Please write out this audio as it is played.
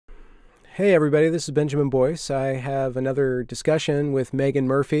Hey everybody, this is Benjamin Boyce. I have another discussion with Meghan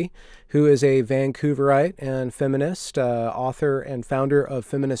Murphy, who is a Vancouverite and feminist, author and founder of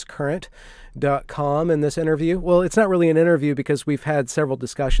feministcurrent.com in this interview. Well, it's not really an interview because we've had several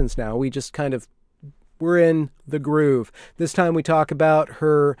discussions now. We're in the groove. This time we talk about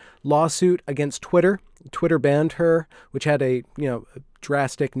her lawsuit against Twitter. Twitter banned her, which had a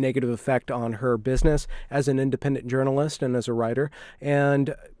drastic negative effect on her business as an independent journalist and as a writer.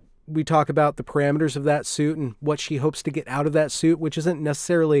 And we talk about the parameters of that suit and what she hopes to get out of that suit, which isn't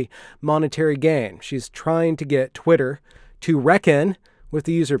necessarily monetary gain. She's trying to get Twitter to reckon with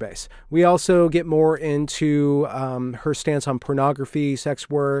the user base. We also get more into her stance on pornography, sex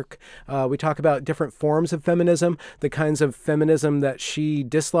work. We talk about different forms of feminism, the kinds of feminism that she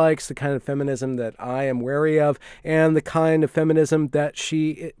dislikes, the kind of feminism that I am wary of, and the kind of feminism that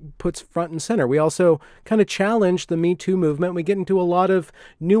she puts front and center. We also kind of challenge the Me Too movement. We get into a lot of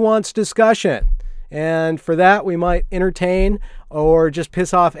nuanced discussion. And for that, we might entertain or just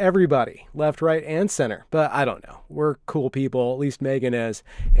piss off everybody, left, right, and center. But I don't know. We're cool people, at least Meghan is.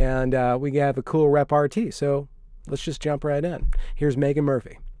 And we have a cool repartee. So let's just jump right in. Here's Meghan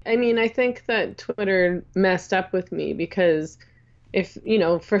Murphy. I mean, I think that Twitter messed up with me because if,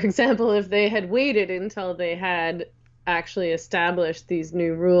 for example, if they had waited until they had actually established these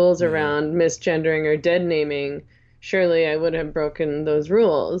new rules around misgendering or dead naming, surely I would have broken those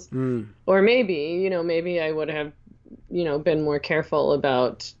rules. Or maybe I would have, been more careful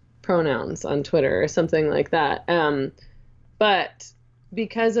about pronouns on Twitter or something like that. But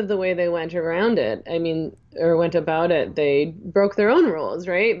because of the way they went around it, or went about it, they broke their own rules,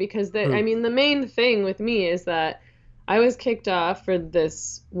 right? Because the main thing with me is that I was kicked off for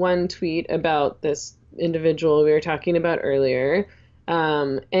this one tweet about this individual we were talking about earlier.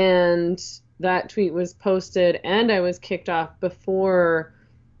 And that tweet was posted and I was kicked off before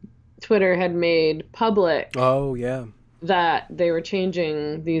Twitter had made public that they were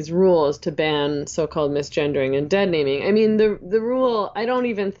changing these rules to ban so-called misgendering and dead naming. I mean, the rule, I don't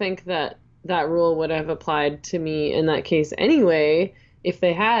even think that rule would have applied to me in that case anyway if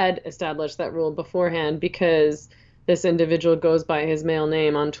they had established that rule beforehand, because this individual goes by his male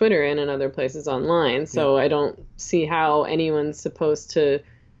name on Twitter and in other places online. So I don't see how anyone's supposed to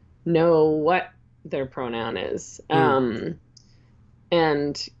know what their pronoun is.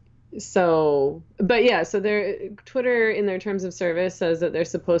 So Twitter in their terms of service says that they're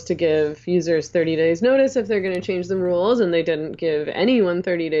supposed to give users 30 days notice if they're going to change the rules, and they didn't give anyone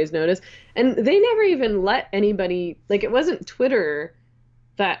 30 days notice. And they never even let anybody, it wasn't Twitter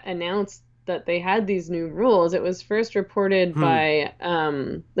that announced that they had these new rules. It was first reported by,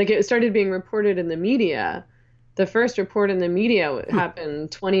 it started being reported in the media. The first report in the media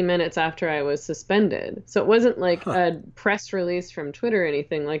happened 20 minutes after I was suspended. So it wasn't like a press release from Twitter or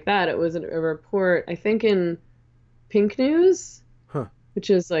anything like that. It was a report, I think, in Pink News, which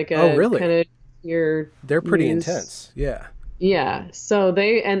is like a kind of your They're pretty news. Intense. Yeah. Yeah. So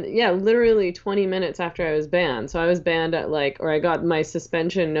literally 20 minutes after I was banned. So I was banned at I got my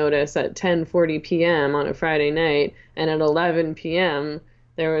suspension notice at 10:40 p.m. on a Friday night, and at 11 p.m.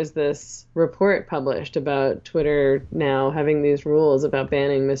 there was this report published about Twitter now having these rules about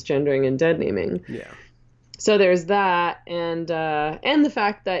banning misgendering and dead naming. Yeah. So there's that, and the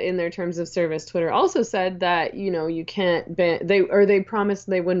fact that in their terms of service, Twitter also said that you can't ban they promised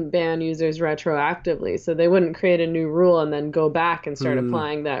they wouldn't ban users retroactively, so they wouldn't create a new rule and then go back and start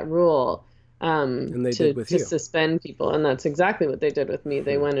applying that rule And they did with you. suspend people, and that's exactly what they did with me.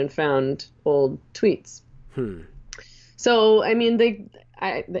 They went and found old tweets. So I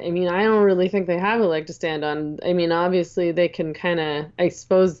don't really think they have a leg to stand on. Obviously they can I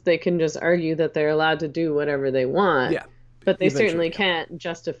suppose they can just argue that they're allowed to do whatever they want. Yeah. But they certainly can't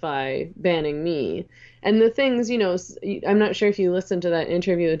justify banning me. And the things, I'm not sure if you listened to that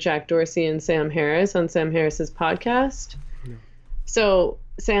interview with Jack Dorsey and Sam Harris on Sam Harris's podcast. No. So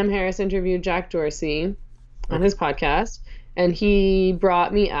Sam Harris interviewed Jack Dorsey on his podcast, and he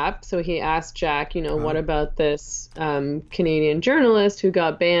brought me up. So he asked Jack, what about this Canadian journalist who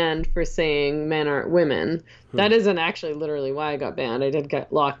got banned for saying men aren't women? That isn't actually literally why I got banned. I did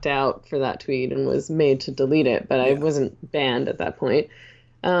get locked out for that tweet and was made to delete it, but I wasn't banned at that point.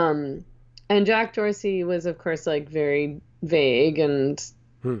 And Jack Dorsey was, of course, very vague and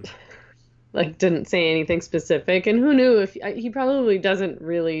didn't say anything specific. And who knew if he probably doesn't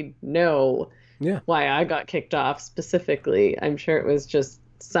really know why I got kicked off specifically. I'm sure it was just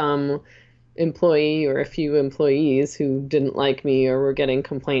some employee or a few employees who didn't like me or were getting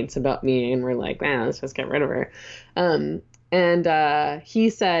complaints about me and were like, man, let's just get rid of her. And he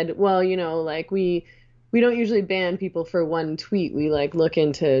said, well, we don't usually ban people for one tweet. We like look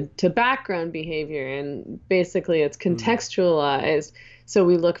into background behavior, and basically it's Mm. contextualized. So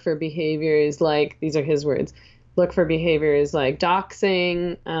we look for behaviors like, these are his words, look for behaviors like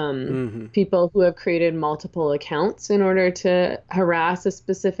doxing, Hmm. people who have created multiple accounts in order to harass a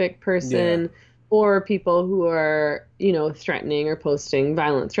specific Yeah. person, or people who are, you know, threatening or posting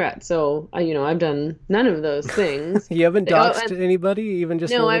violent threats. So, you know, I've done none of those things. You haven't Oh, doxed and anybody, even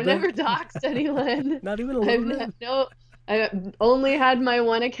just a no, little I've bit? never doxed anyone. Not even a little I've bit? no, I only had my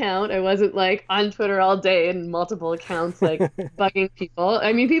one account. I wasn't like on Twitter all day and multiple accounts like bugging people.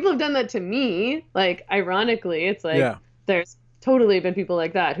 I mean, people have done that to me. Like, ironically, it's like Yeah. there's totally been people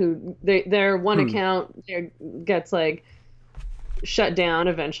like that who their one Hmm. account gets like shut down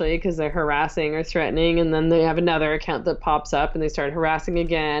eventually because they're harassing or threatening, and then they have another account that pops up and they start harassing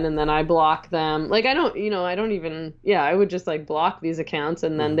again, and then I block them. Like, I don't, you know, I don't even, yeah, I would just like block these accounts,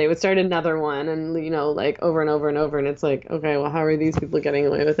 and then Hmm. they would start another one, and you know, like over and over and over, and it's like, okay, well, how are these people getting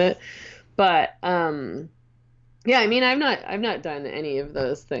away with it? But yeah, I mean, I've not done any of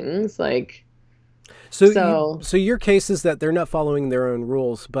those things, like, so. So your case is that they're not following their own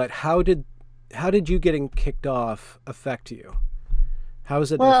rules, but how did you getting kicked off affect you? How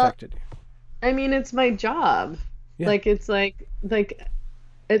has it Well, affected you? I mean, it's my job. Yeah. Like, it's like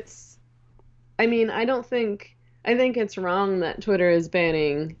it's, I mean, I think it's wrong that Twitter is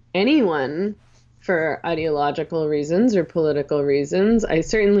banning anyone for ideological reasons or political reasons. I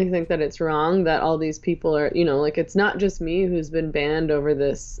certainly think that it's wrong that all these people are, you know, like, it's not just me who's been banned over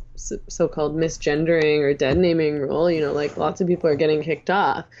this so-called misgendering or dead naming rule, you know, like lots of people are getting kicked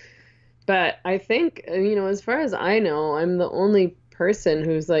off. But I think, you know, as far as I know, I'm the only person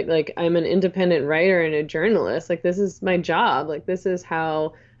who's like I'm an independent writer and a journalist. Like, this is my job. Like, this is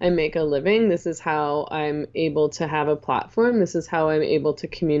how I make a living. This is how I'm able to have a platform. This is how I'm able to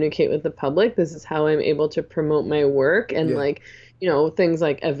communicate with the public. This is how I'm able to promote my work, and Yeah. like, you know, things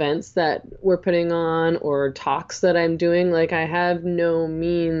like events that we're putting on or talks that I'm doing. Like, I have no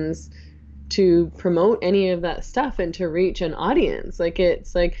means to promote any of that stuff and to reach an audience. Like,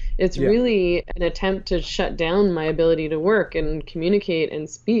 it's Yeah. really an attempt to shut down my ability to work and communicate and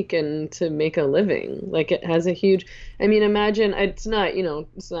speak and to make a living. Like, it has a huge, I mean, imagine, it's not, you know,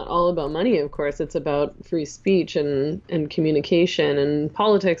 it's not all about money, of course. It's about free speech and communication and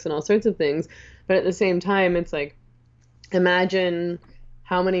politics and all sorts of things. But at the same time, it's like, imagine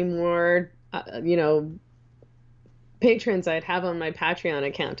how many more you know, patrons I'd have on my Patreon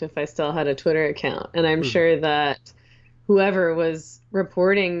account if I still had a Twitter account. And I'm Hmm. sure that whoever was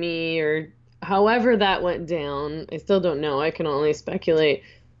reporting me, or however that went down, I still don't know. I can only speculate.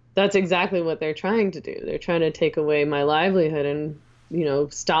 That's exactly what they're trying to do. They're trying to take away my livelihood and, you know,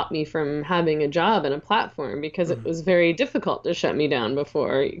 stop me from having a job and a platform, because it Hmm. was very difficult to shut me down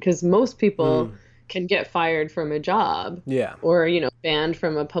before, because most people Mm. can get fired from a job Yeah. or, you know, banned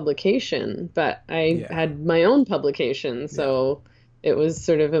from a publication, but I Yeah. had my own publication, Yeah. so it was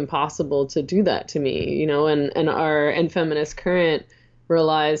sort of impossible to do that to me, you know, and our and Feminist Current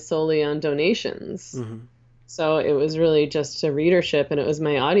relies solely on donations. Hmm. So it was really just a readership, and it was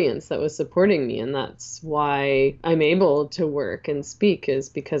my audience that was supporting me, and that's why I'm able to work and speak, is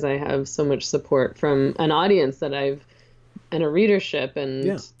because I have so much support from an audience that I've and a readership Yeah. and,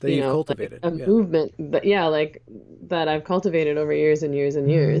 That you you've know, like cultivated. a Yeah. movement that, yeah, like that I've cultivated over years and years and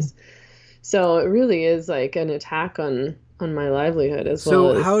years. So it really is like an attack on my livelihood as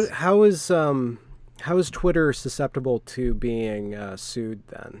well So as. how is Twitter susceptible to being sued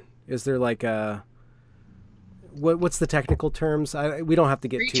then? Is there like a what's the technical terms? We don't have to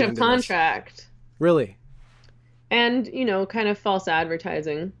get Breach too of into this. contract Really? and, you know, kind of false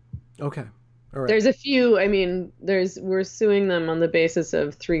advertising. Okay. All right. There's a few, I mean, we're suing them on the basis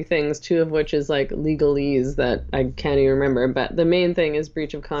of three things, two of which is like legalese that I can't even remember, but the main thing is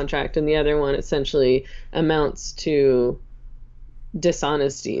breach of contract, and the other one essentially amounts to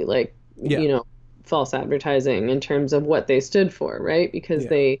dishonesty, like, Yeah. you know, false advertising in terms of what they stood for, right? Because Yeah.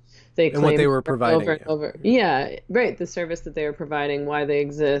 they And what they claimed were over providing and you. over, Yeah. yeah, right, the service that they are providing, why they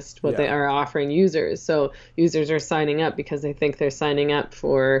exist, what they Yeah. are offering users. So users are signing up because they think they're signing up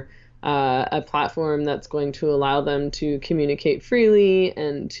for a platform that's going to allow them to communicate freely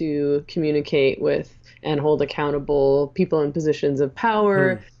and to communicate with and hold accountable people in positions of Hmm.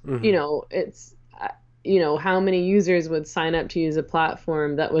 power. You Hmm. know, it's you know, how many users would sign up to use a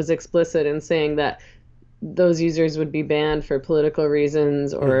platform that was explicit in saying that those users would be banned for political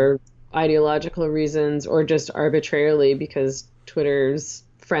reasons Hmm. or ideological reasons, or just arbitrarily because Twitter's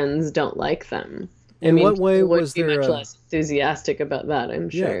friends don't like them. I In mean, what way people would was be there much a less enthusiastic about that, I'm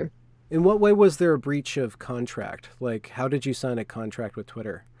yeah? sure. In what way was there a breach of contract? Like, how did you sign a contract with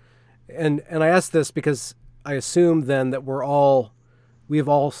Twitter? And I ask this because I assume then that we have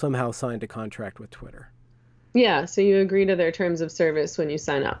all somehow signed a contract with Twitter. Yeah, so you agree to their terms of service when you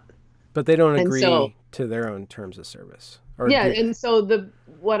sign up. But they don't And so agree to their own terms of service. Or yeah, do, and so the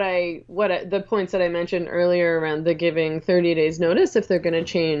points that I mentioned earlier around the giving 30 days notice if they're going to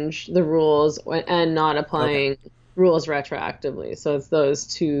change the rules and not okay. applying rules retroactively. So it's those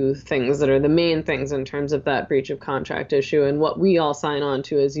two things that are the main things in terms of that breach of contract issue and what we all sign on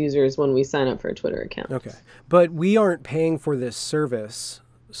to as users when we sign up for a Twitter account. Okay. But we aren't paying for this service.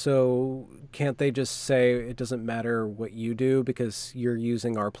 So can't they just say it doesn't matter what you do because you're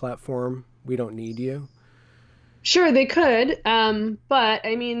using our platform? We don't need you. Sure, they could, but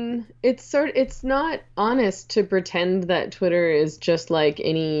I mean, it's not honest to pretend that Twitter is just like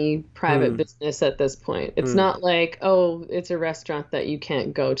any private Hmm. business at this point. It's Hmm. not like, oh, it's a restaurant that you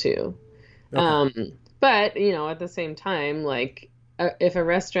can't go to. Okay. Um, but at the same time, like if a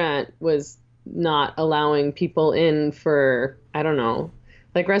restaurant was not allowing people in for, I don't know,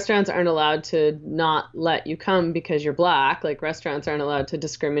 like restaurants aren't allowed to not let you come because you're black. Like restaurants aren't allowed to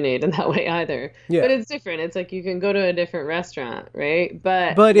discriminate in that way either. But Yeah. it's different. It's like you can go to a different restaurant, right?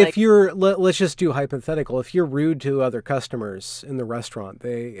 But But if like, let's just do hypothetical. If you're rude to other customers in the restaurant,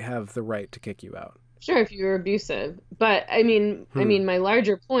 they have the right to kick you out. sure, if you're abusive. But Hmm. my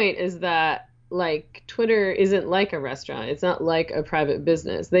larger point is that like Twitter isn't like a restaurant. It's not like a private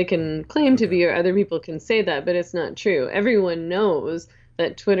business. They can claim to Okay. be, or other people can say that, but it's not true. Everyone knows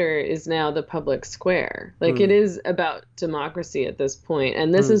that Twitter is now the public square. Like it Hmm. is about democracy at this point,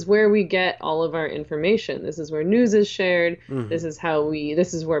 and this Hmm. is where we get all of our information. This is where news is shared. Hmm. This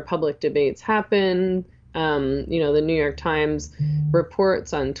is where public debates happen. The New York Times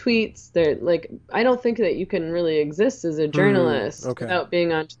reports on tweets. They're like, I don't think that you can really exist as a Hmm. journalist Okay. without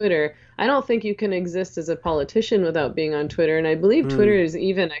being on Twitter. I don't think you can exist as a politician without being on Twitter. And I believe Hmm. Twitter has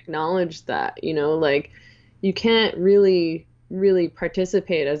even acknowledged that, like you can't really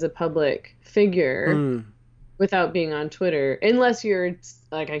participate as a public figure Hmm. without being on Twitter, unless you're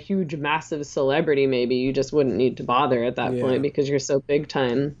like a huge, massive celebrity. Maybe you just wouldn't need to bother at that point Yeah. because you're so big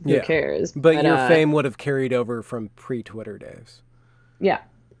time. Who Yeah. cares? But But your fame would have carried over from pre-Twitter days. yeah.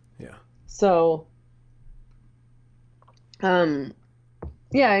 Yeah. So um,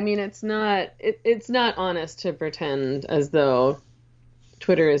 yeah, I mean, it's not honest to pretend as though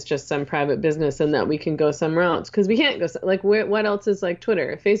Twitter is just some private business and that we can go somewhere else because we can't go like what else is like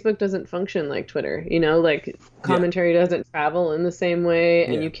Twitter? Facebook doesn't function like Twitter, like Yeah. commentary doesn't travel in the same way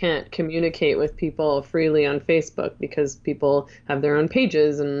and Yeah. you can't communicate with people freely on Facebook because people have their own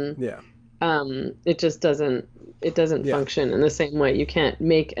pages and Yeah. it doesn't Yeah. function in the same way. You can't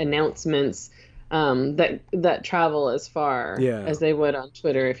make announcements that travel as far Yeah. as they would on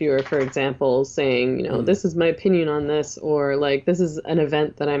Twitter if you were, for example, saying, Hmm. this is my opinion on this, or like this is an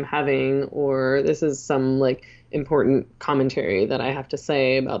event that I'm having, or this is some like important commentary that I have to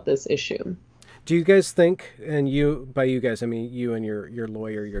say about this issue. Do you guys think, and by you guys, I mean you and your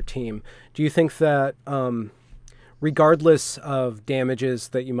lawyer, your team, do you think that regardless of damages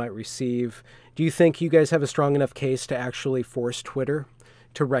that you might receive, do you think you guys have a strong enough case to actually force Twitter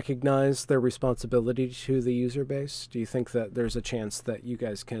to recognize their responsibility to the user base? Do you think that there's a chance that you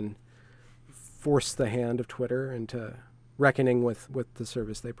guys can force the hand of Twitter into reckoning with the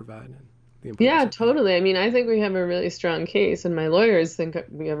service they provide and the importance Yeah, of that? totally. I mean, I think we have a really strong case, and my lawyers think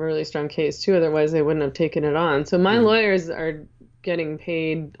we have a really strong case too. Otherwise, they wouldn't have taken it on. So my Hmm. lawyers are getting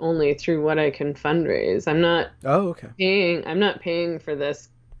paid only through what I can fundraise. Oh, okay. I'm not paying for this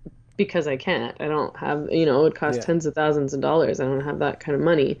because I can't. I don't have, it would cost Yeah. tens of thousands of dollars. I don't have that kind of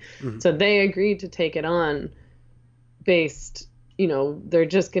money. Hmm. So they agreed to take it on based, they're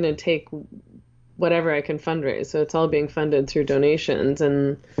just going to take whatever I can fundraise. So it's all being funded through donations.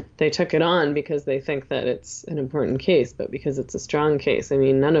 And they took it on because they think that it's an important case, but because it's a strong case. I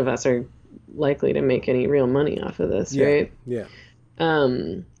mean, none of us are likely to make any real money off of this, Yeah. right? Yeah.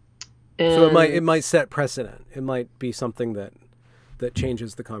 Um, So it and might set precedent. It might be something that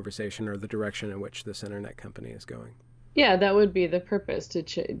changes the conversation or the direction in which this internet company is going. yeah, that would be the purpose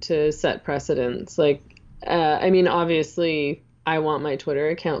to set precedents. Like, I mean, obviously, I want my Twitter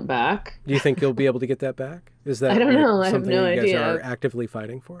account back. Do you think you'll be able to get that back? Is I that don't like know. I have something no that you guys are idea. actively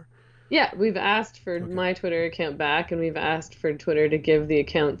fighting for? Yeah, we've asked for Okay. my Twitter account back, and we've asked for Twitter to give the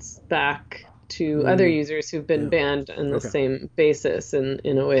accounts back to other Mm, users who've been yeah. banned on the Okay. same basis in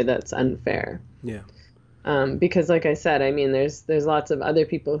a way that's unfair. Yeah. Because, like I said, I mean, there's lots of other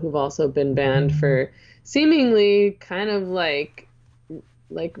people who've also been banned for seemingly kind of like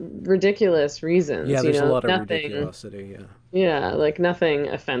ridiculous Yeah, reasons, there's a lot of nothing, ridiculosity. Yeah. yeah, like nothing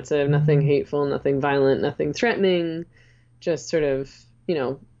offensive, nothing hateful, nothing violent, nothing threatening, just sort of,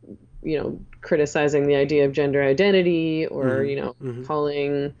 criticizing the idea of gender identity, or, Hmm. Hmm.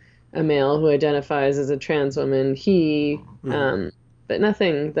 calling a male who identifies as a trans woman he, Hmm. but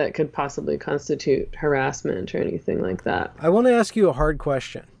nothing that could possibly constitute harassment or anything like that. I want to ask you a hard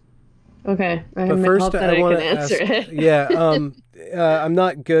question. Okay, I But first, hope that I I want can to answer ask. it. Yeah, I'm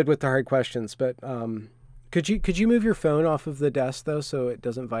not good with the hard questions, but could you move your phone off of the desk though, so it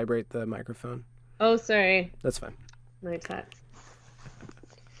doesn't vibrate the microphone? Oh, sorry, That's fine. my text.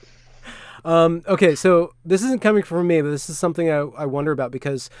 Okay, so this isn't coming from me, but this is something I wonder about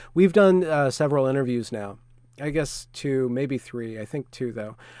because we've done several interviews now. I guess two, maybe three. I think two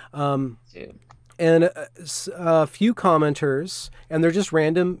though. Um, Dude. and a few commenters, and they're just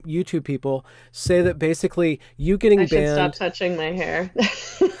random YouTube people, say that basically you getting I should stop banned. touching my hair.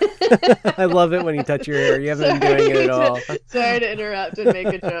 I love it when you touch your hair. You haven't been doing it at all. Sorry to interrupt and make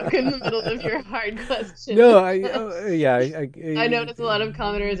a joke in the middle of your hard question. No, yeah, I notice a lot of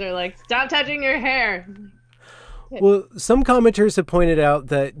commenters are like, "Stop touching your hair." well, some commenters have pointed out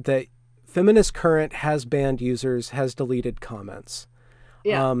that Feminist Current has banned users, has deleted comments.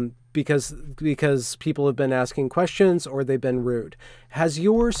 Yeah. Because people have been asking questions or they've been rude. Has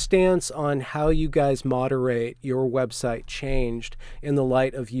your stance on how you guys moderate your website changed in the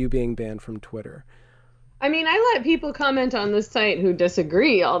light of you being banned from Twitter? I mean, I let people comment on the site who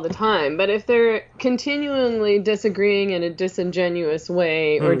disagree all the time, but if they're continually disagreeing in a disingenuous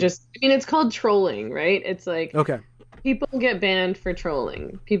way, or Hmm. just, I mean, it's called trolling, right? It's like Okay. people get banned for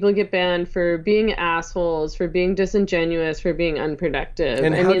trolling. People get banned for being assholes, for being disingenuous, for being unproductive.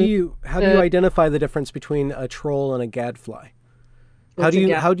 And I mean, how do you identify the difference between a troll and a gadfly? what's a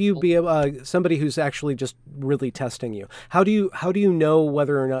gap? How do you be somebody who's actually just really testing you? How do you know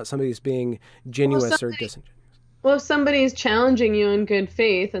whether or not somebody's being Well, genuine or disingenuous? Well, if somebody's challenging you in good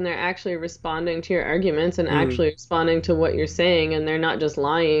faith and they're actually responding to your arguments and Mm, actually responding to what you're saying, and they're not just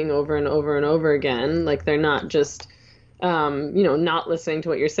lying over and over and over again, like they're not just, not listening to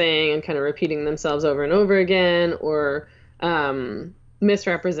what you're saying and kind of repeating themselves over and over again, or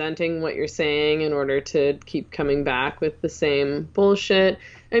misrepresenting what you're saying in order to keep coming back with the same bullshit.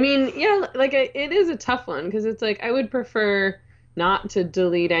 I mean, yeah, like it is a tough one because it's like I would prefer not to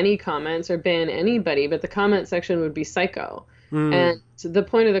delete any comments or ban anybody, but the comment section would be psycho. And mm, the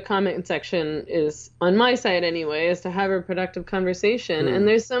point of the comment section is, on my side anyway, is to have a productive conversation. And mm.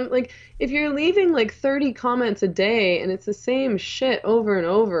 there's some, like, if you're leaving like 30 comments a day and it's the same shit over and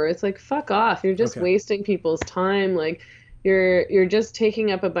over, it's like, fuck off. You're just Okay. wasting people's time. Like, you're just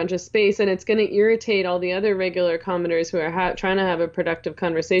taking up a bunch of space, and it's going to irritate all the other regular commenters who are trying to have a productive Yeah.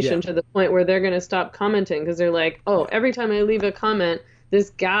 conversation, to the point where they're going to stop commenting because they're like, oh, Yeah. every time I leave a comment, this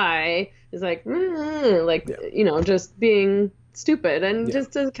guy is like, like, Yeah. just being stupid, and Yeah.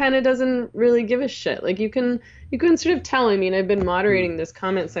 just kind of doesn't really give a shit. Like, you can sort of tell. I mean, I've been Mm, moderating this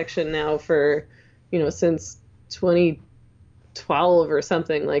comment section now for, since 2012 or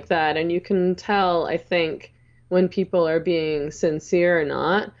something like that, and you can tell, I think, when people are being sincere or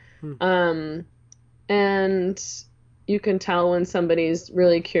not. mm, Um, and you can tell when somebody's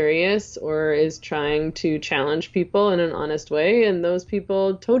really curious or is trying to challenge people in an honest way, and those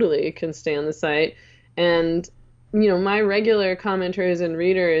people totally can stay on the site. And, my regular commenters and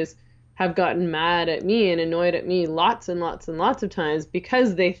readers have gotten mad at me and annoyed at me lots and lots and lots of times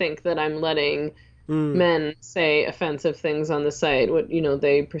because they think that I'm letting mm, men say offensive things on the site, what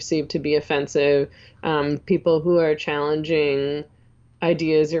they perceive to be offensive. People who are challenging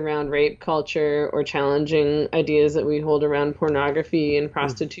ideas around rape culture, or challenging ideas that we hold around pornography and mm.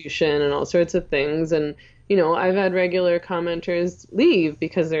 prostitution and all sorts of things. And I've had regular commenters leave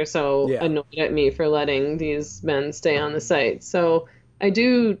because they're so Yeah. annoyed at me for letting these men stay on the site. So I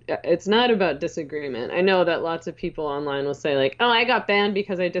do, it's not about disagreement. I know that lots of people online will say, like, oh, I got banned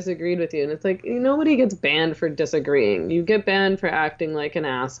because I disagreed with you. And it's like, nobody gets banned for disagreeing. You get banned for acting like an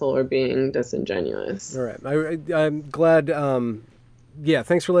asshole or being disingenuous. All right. I'm glad. Yeah.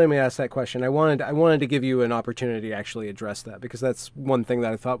 Thanks for letting me ask that question. I wanted to give you an opportunity to actually address that because that's one thing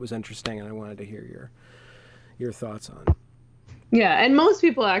that I thought was interesting, and I wanted to hear your thoughts on. Yeah, and most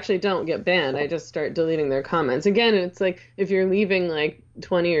people actually don't get banned. I just start deleting their comments. Again, it's like if you're leaving like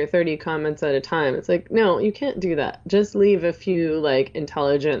 20 or 30 comments at a time, it's like, no, you can't do that. Just leave a few like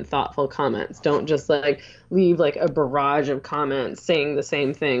intelligent, thoughtful comments. Don't just like leave like a barrage of comments saying the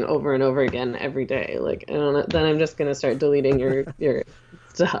same thing over and over again every day. Like, I don't know, then I'm just gonna start deleting your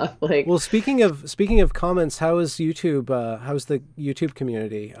stuff. Like, Well, speaking of comments, how's the YouTube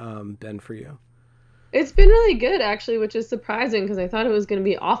community been for you? it's been really good actually, which is surprising because I thought it was gonna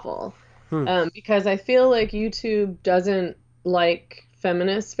be awful. Hmm. Because I feel like YouTube doesn't like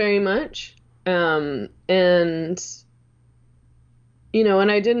feminists very much. And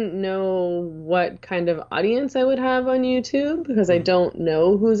and I didn't know what kind of audience I would have on YouTube because I Hmm. don't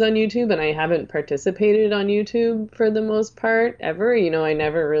know who's on YouTube and I haven't participated on YouTube for the most part ever. I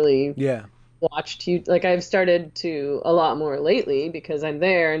never really Yeah. watched you like I've started to a lot more lately because I'm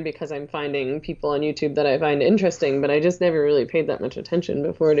there and because I'm finding people on YouTube that I find interesting, but I just never really paid that much attention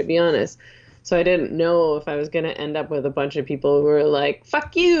before, to be honest. So I didn't know if I was going to end up with a bunch of people who were like,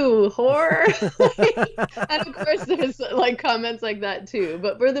 "Fuck you, whore." And of course there's like comments like that too,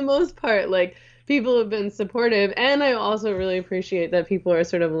 but for the most part, like people have been supportive, and I also really appreciate that people are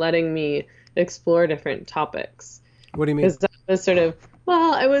sort of letting me explore different topics. What do you mean? Because that was sort of,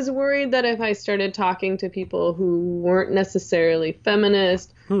 well, I was worried that if I started talking to people who weren't necessarily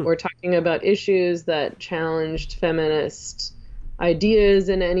feminist Hmm. or talking about issues that challenged feminist ideas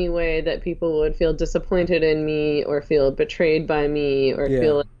in any way, that people would feel disappointed in me or feel betrayed by me or Yeah.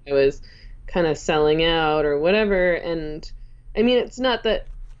 feel like I was kind of selling out or whatever. And I mean, it's not that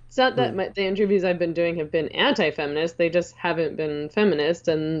Hmm. the interviews I've been doing have been anti-feminist. They just haven't been feminist,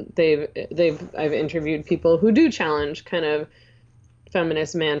 and I've interviewed people who do challenge kind of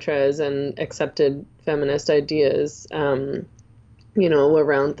feminist mantras and accepted feminist ideas,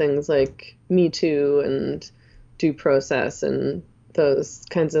 around things like Me Too and due process and those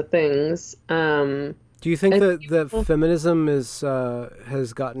kinds of things. Do you think I that think feminism is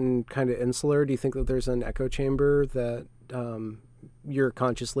has gotten kind of insular? Do you think that there's an echo chamber that you're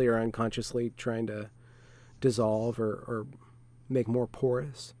consciously or unconsciously trying to dissolve or make more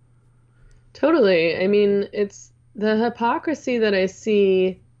porous? totally. I mean, it's the hypocrisy that I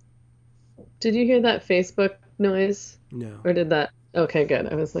see. Did you hear that Facebook noise? No. Or did that? Okay,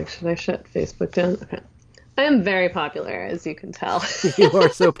 good. I was like, should I shut Facebook down? Okay. I am very popular, as you can tell. You are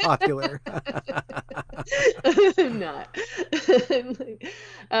so popular. I'm not. Like,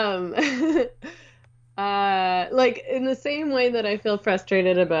 um, like in the same way that I feel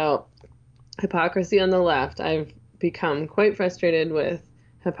frustrated about hypocrisy on the left, I've become quite frustrated with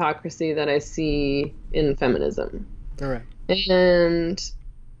hypocrisy that I see in feminism. All right. And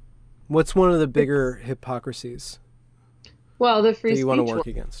What's one of the it's, bigger hypocrisies well, the free that you want to speech work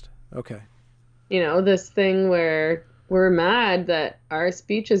one. against? Okay. This thing where we're mad that our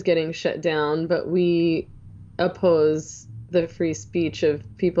speech is getting shut down, but we oppose the free speech of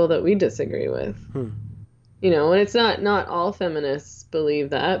people that we disagree with. Hmm. And it's not all feminists believe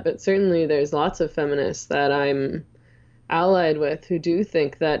that, but certainly there's lots of feminists that I'm allied with who do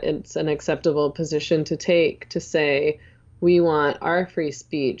think that it's an acceptable position to take to say we want our free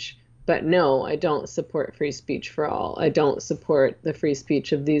speech, but no, I don't support free speech for all. I don't support the free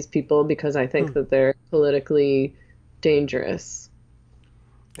speech of these people because I Hmm. think that they're politically dangerous.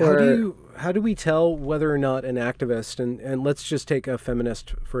 Or How do we tell whether or not an activist, and let's just take a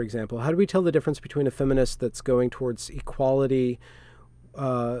feminist for example, how do we tell the difference between a feminist that's going towards equality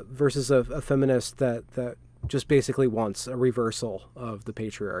versus a feminist that just basically wants a reversal of the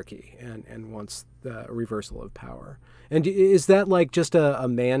patriarchy and wants the reversal of power? And is that like just a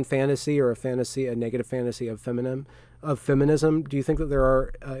man fantasy or a negative fantasy of feminism? Do you think that there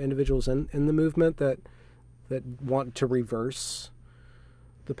are individuals in the movement that want to reverse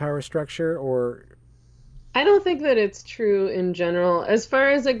the power structure, or I don't think that it's true in general. As far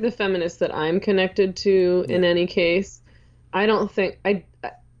as like the feminists that I'm connected to in yeah, any case, I don't think I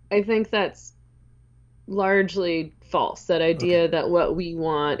think that's largely false. That okay, idea that what we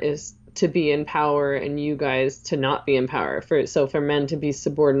want is to be in power and you guys to not be in power. For men to be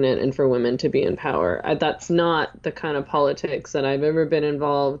subordinate and for women to be in power. That's not the kind of politics that I've ever been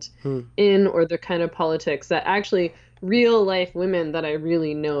involved hmm. in, or the kind of politics that actually real life women that I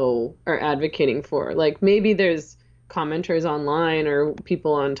really know are advocating for. Like maybe there's commenters online or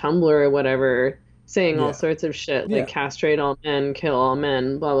people on Tumblr or whatever saying all Yeah, sorts of shit like yeah, castrate all men, kill all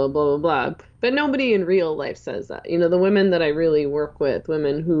men, blah blah blah blah blah. But nobody in real life says that. The women that I really work with,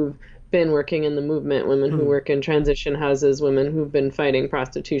 women who've been working in the movement, women who hmm. work in transition houses, women who've been fighting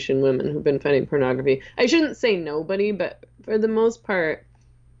prostitution, women who've been fighting pornography. I shouldn't say nobody, but for the most part,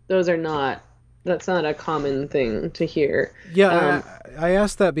 those are not that's not a common thing to hear. Yeah. Um, I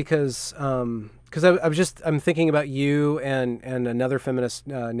asked that because I'm thinking about you and another feminist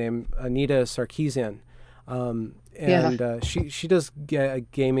named Anita Sarkeesian, yeah. and she does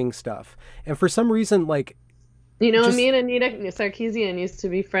gaming stuff, and for some reason like Me just and Anita Sarkeesian used to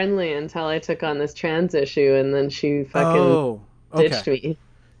be friendly until I took on this trans issue, and then she fucking oh, okay. ditched me.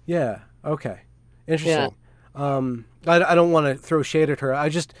 Yeah. Okay. Yeah. Interesting. I don't want to throw shade at her. I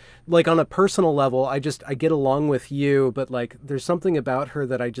just like on a personal level, I get along with you, but like there's something about her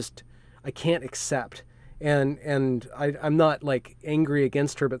that I can't accept. And I'm not like angry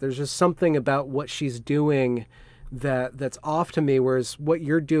against her, but there's just something about what she's doing that's off to me. Whereas what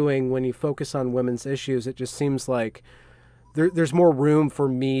you're doing when you focus on women's issues, it just seems like there's more room for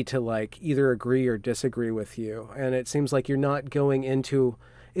me to like either agree or disagree with you. And it seems like you're not going into,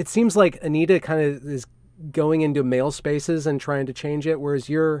 it seems like Anita kind of is going into male spaces and trying to change it, whereas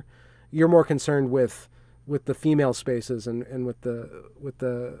you're more concerned with the female spaces and with the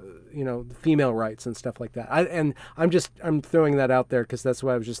the female rights and stuff like that. I'm throwing that out there because that's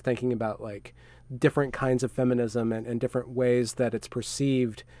what I was just thinking about, like different kinds of feminism and different ways that it's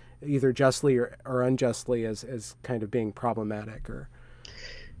perceived either justly or unjustly as kind of being problematic. Or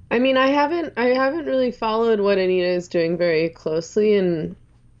I mean, I haven't really followed what Anita is doing very closely in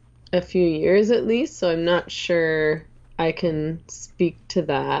a few years at least, so I'm not sure I can speak to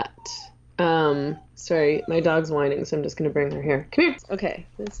that. Sorry, my dog's whining, so I'm just gonna bring her here. Come here. Okay,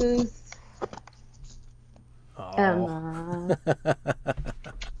 this is Emma.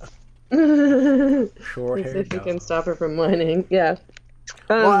 Short Let's see hair if we dog. can stop her from whining. Yeah.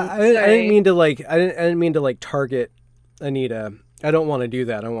 Well, I Sorry. didn't mean to I didn't mean to like target Anita. I don't want to do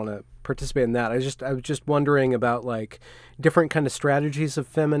that. I want to participate in that. I was just wondering about like different kind of strategies of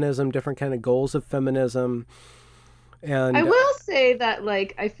feminism, different kind of goals of feminism, I and will say that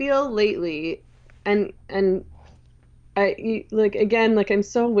like I feel lately and like again like I'm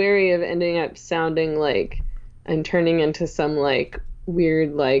so wary of ending up sounding like I'm turning into some like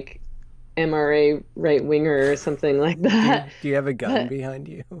weird like MRA right winger or something like that. do you have a gun But behind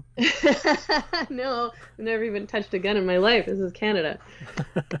you? no, I've never even touched a gun in my life. This is Canada.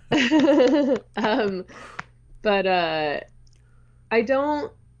 Um, but I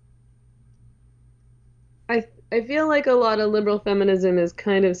don't. I feel like a lot of liberal feminism is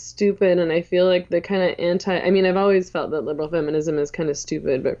kind of stupid, and I feel like the kind of I mean, I've always felt that liberal feminism is kind of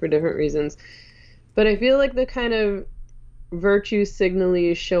stupid, but for different reasons. But I feel like the kind of virtue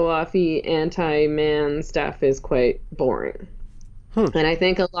signally, show offy, anti-man stuff is quite boring. Hmm. And I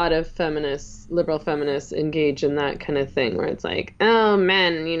think a lot of feminists, liberal feminists, engage in that kind of thing where it's like, oh,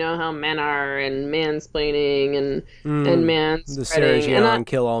 men, you know how men are, and mansplaining and The Sarah manspreading, and Jeon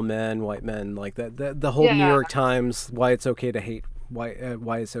kill all men, white men, like that. The whole New yeah, York Times why it's okay to hate why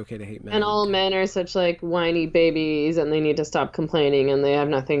it's okay to hate and men. all men are such like whiny babies, and they need to stop complaining, and they have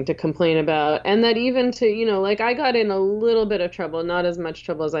nothing to complain about, and that even to, like I got in a little bit of trouble, not as much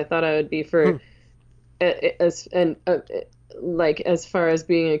trouble as I thought I would be Hmm. for as and like as far as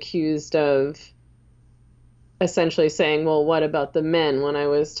being accused of essentially saying, well, what about the men when I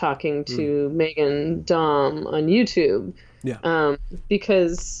was talking Hmm. to Megan Dom on YouTube? Yeah. Um,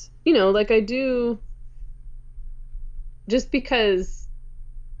 because, like I do, just because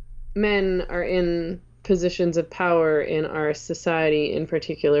men are in positions of power in our society in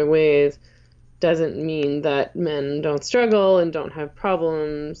particular ways doesn't mean that men don't struggle and don't have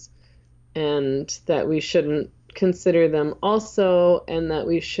problems, and that we shouldn't consider them also, and that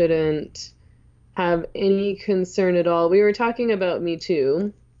we shouldn't have any concern at all. We were talking about Me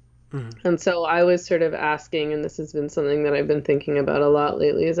Too, Hmm. and so I was sort of asking, and this has been something that I've been thinking about a lot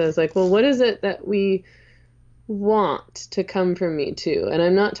lately, is I was like, well, what is it that we want to come from Me Too? And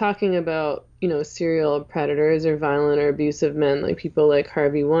I'm not talking about, serial predators or violent or abusive men, like people like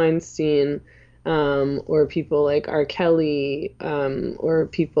Harvey Weinstein, or people like R. Kelly, or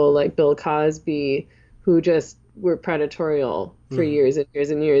people like Bill Cosby, who just were predatorial for Hmm. years and years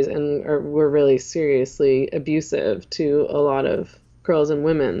and years, and were really seriously abusive to a lot of girls and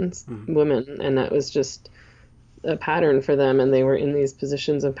Hmm. women, and that was just a pattern for them, and they were in these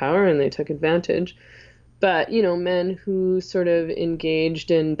positions of power and they took advantage. But, men who sort of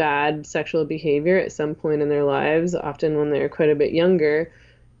engaged in bad sexual behavior at some point in their lives, often when they're quite a bit younger,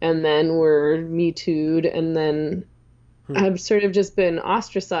 and then were Me Too'd, and then Hmm. have sort of just been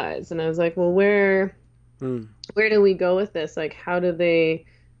ostracized. And I was like, well, Hmm. where do we go with this? Like, how do they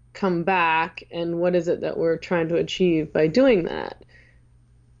come back, and what is it that we're trying to achieve by doing that?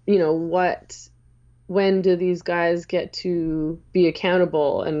 What when do these guys get to be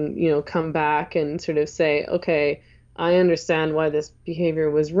accountable and, come back and sort of say, okay, I understand why this behavior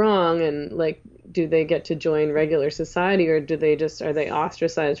was wrong, and like, do they get to join regular society, or are they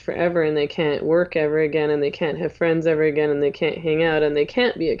ostracized forever, and they can't work ever again, and they can't have friends ever again, and they can't hang out, and they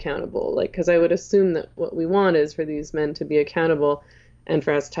can't be accountable? Like, because I would assume that what we want is for these men to be accountable and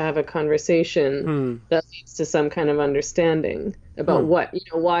for us to have a conversation Hmm. that leads to some kind of understanding about Hmm.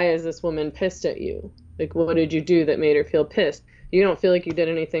 why is this woman pissed at you? Like, what did you do that made her feel pissed? You don't feel like you did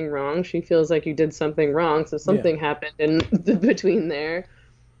anything wrong. She feels like you did something wrong, so Yeah. something happened in between there.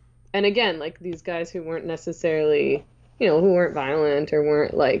 And again, like these guys who weren't necessarily, who weren't violent or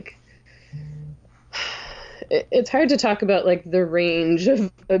weren't like, it's hard to talk about like the range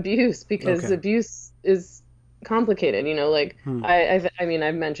of abuse, because Okay. abuse is complicated, like Hmm. I mean,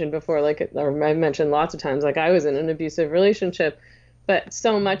 I've mentioned before, like, or I've mentioned lots of times, like I was in an abusive relationship, but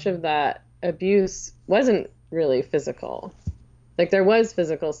so much of that abuse wasn't really physical. Like there was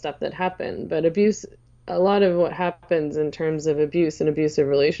physical stuff that happened, but abuse, a lot of what happens in terms of abuse and abusive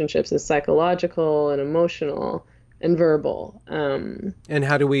relationships is psychological and emotional and verbal. And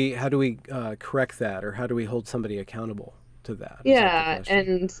how do we correct that, or how do we hold somebody accountable to that? Is that the Yeah,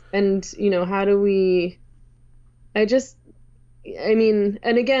 question? and how do we? I just, I mean,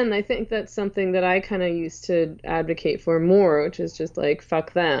 and again, I think that's something that I kind of used to advocate for more, which is just like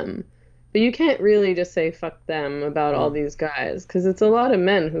fuck them. But you can't really just say fuck them about all Hmm. these guys because it's a lot of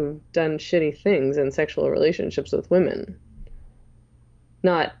men who've done shitty things in sexual relationships with women.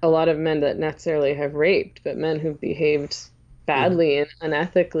 Not a lot of men that necessarily have raped, but men who've behaved Hmm. badly and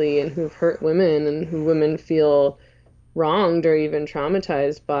unethically and who've hurt women and who women feel wronged or even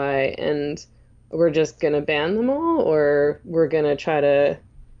traumatized by. And we're just going to ban them all, or we're going to try to,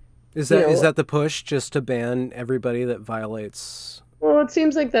 Is you that is know, that the push, just to ban everybody that violates? well, it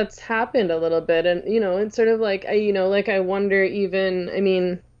seems like that's happened a little bit. And, it's sort of like, like I wonder even, I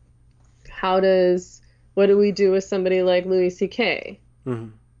mean, what do we do with somebody like Louis C.K.? Hmm.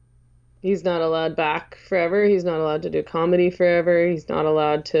 He's not allowed back forever. He's not allowed to do comedy forever. He's not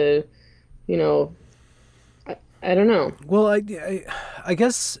allowed to, you know, I don't know. Well, I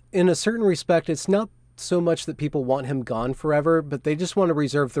guess in a certain respect, it's not so much that people want him gone forever, but they just want to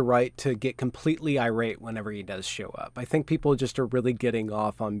reserve the right to get completely irate whenever he does show up. I think people just are really getting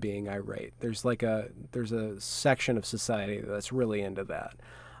off on being irate. There's a section of society that's really into that,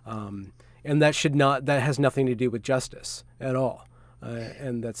 and that has nothing to do with justice at all.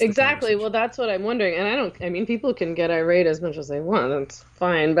 And that's the Exactly. Well, conversation. that's what I'm wondering. And I mean, people can get irate as much as they want. That's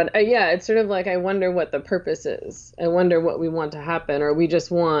fine. But yeah, it's sort of like I wonder what the purpose is. I wonder what we want to happen, or we just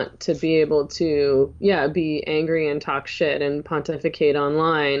want to be able to, yeah, be angry and talk shit and pontificate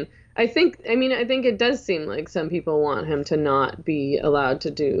online. I think it does seem like some people want him to not be allowed to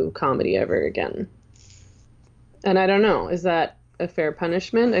do comedy ever again. And I don't know, is that a fair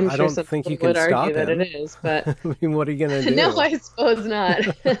punishment? I'm I sure don't some think you people can would argue stop that it him. is, but I mean, what are you gonna no, do? I suppose not.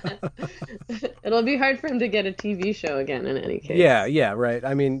 It'll be hard for him to get a TV show again in any Yeah, case. yeah, right.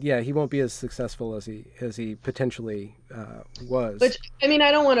 I mean, yeah, he won't be as successful as he potentially was. Which, I mean,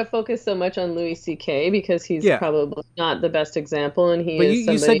 I don't want to focus so much on Louis C.K. because he's Yeah, probably not the best example, and he but you, is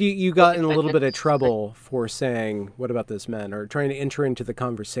you said somebody you who's got in a really little bit of famous. trouble for saying "What about this man?" or trying to enter into the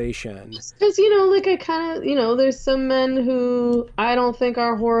conversation. Just because, like I kind of, there's some men who I don't think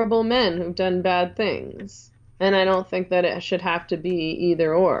are horrible men who've done bad things. And I don't think that it should have to be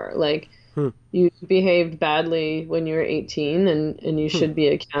either or. Like, Hmm, you behaved badly when you were 18 and you hmm, should be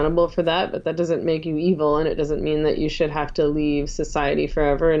accountable for that, but that doesn't make you evil and it doesn't mean that you should have to leave society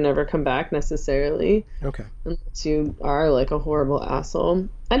forever and never come back necessarily, okay. unless you are like a horrible asshole.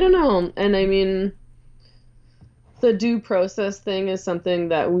 I don't know. And I mean, the due process thing is something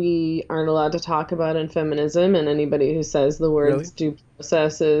that we aren't allowed to talk about in feminism, and anybody who says the Really? words due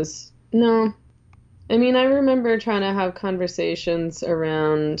process is no. I mean, I remember trying to have conversations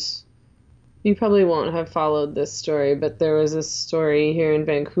around, you probably won't have followed this story, but there was a story here in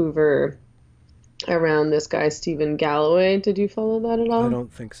Vancouver around this guy, Stephen Galloway. Did you follow that at I all?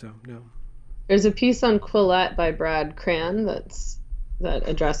 don't think so. No. There's a piece on Quillette by Brad Cran that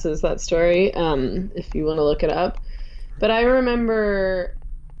addresses that story, if you want to look it up. But I remember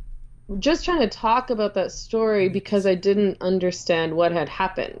just trying to talk about that I story need to because see I it. didn't understand what had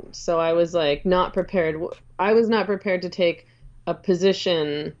happened. So I was like not prepared. I was not prepared to take a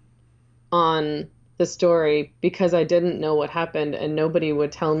position on the story because I didn't know what happened and nobody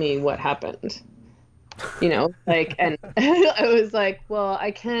would tell me what happened. Like, and I was like, well,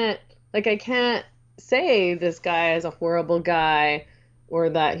 I can't say this guy is a horrible guy or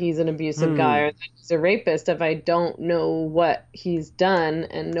that he's an abusive guy or Hmm. that he's a rapist if I don't know what he's done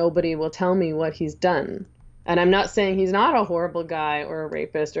and nobody will tell me what he's done. And I'm not saying he's not a horrible guy or a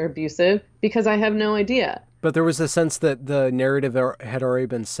rapist or abusive because I have no idea. But there was a sense that the narrative had already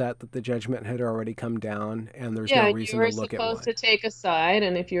been set, that the judgment had already come down, and there's no Yeah, you reason to were look at supposed what. to take a side,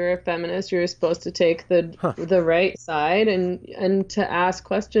 and if you're a feminist, you were supposed to take the Huh. the right side, and to ask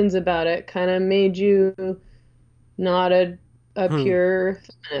questions about it kind of made you not a Hmm. pure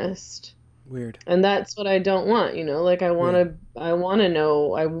feminist. Weird. And that's what I don't want, like Yeah. I want to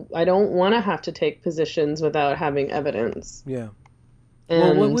know, I don't want to have to take positions without having evidence. Yeah.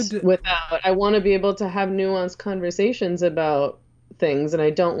 Well, what And would? without, I want to be able to have nuanced conversations about things, and I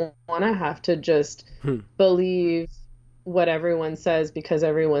don't want to have to just Hmm. believe what everyone says because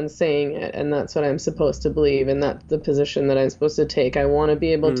everyone's saying it, and that's what I'm supposed to believe, and that's the position that I'm supposed to take. I want to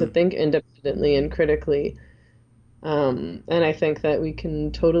be able to Hmm. think independently and critically, And I think that we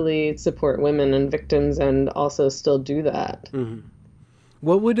can totally support women and victims and also still do that. Hmm.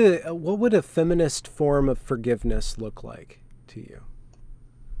 What would a feminist form of forgiveness look like to you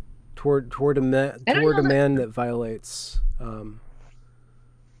I don't toward a know that. man that violates I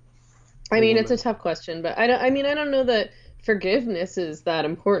a mean, it's a woman? tough question, but I mean, I don't know that forgiveness is that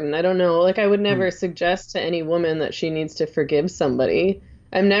important. I don't know. Like, I would Hmm. never suggest to any woman that she needs to forgive somebody.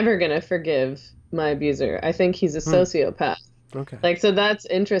 I'm never gonna forgive my abuser. I think he's a Hmm. sociopath. Okay. Like, so that's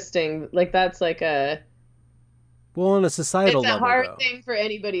interesting. Like, that's like Well, on a it's societal a level, hard though. thing for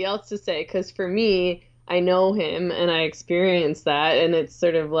anybody else to say, because for me, I know him and I experienced that, and it's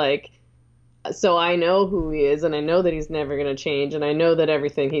sort of like, so I know who he is, and I know that he's never gonna change, and I know that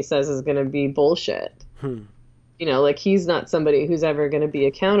everything he says is gonna be bullshit. Hmm. Like he's not somebody who's ever going to be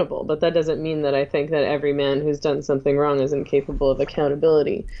accountable, but that doesn't mean that I think that every man who's done something wrong is incapable of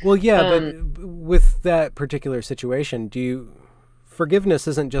accountability. Well, yeah, but Um, with that particular situation, do you forgiveness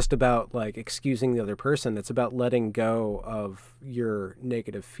isn't just about like excusing the other person, it's about letting go of your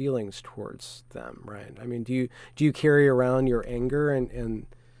negative feelings towards them, right? I mean, do you carry around your anger and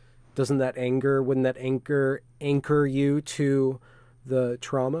doesn't that anger wouldn't that anchor you to the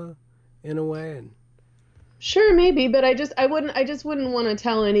trauma in a way? And sure, maybe, but I just wouldn't want to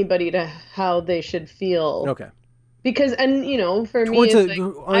tell anybody to how they should feel. okay. Because, and for me, Towards it's a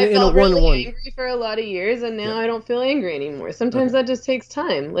like I in a felt one really one. angry for a lot of years, and now Yeah. I don't feel angry anymore. Sometimes Okay. that just takes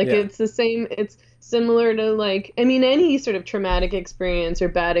time. Like Yeah. it's the same, it's similar to like, I mean, any sort of traumatic experience or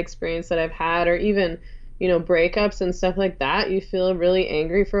bad experience that I've had, or even, breakups and stuff like that. You feel really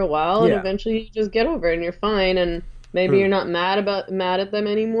angry for a while, and Yeah. eventually you just get over it and you're fine. And maybe Hmm. you're not mad at them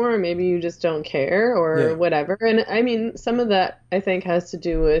anymore, or maybe you just don't care or Yeah. whatever. And I mean, some of that I think has to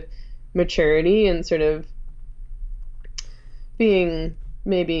do with maturity and sort of being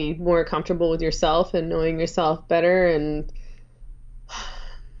maybe more comfortable with yourself and knowing yourself better. And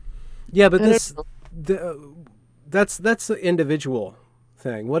Yeah, but I don't this know. the that's the individual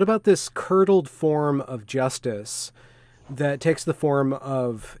thing. What about this curdled form of justice that takes the form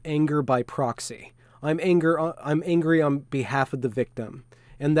of anger by proxy? I'm angry on behalf of the victim.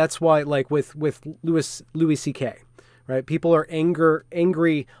 And that's why like with Louis CK, right? People are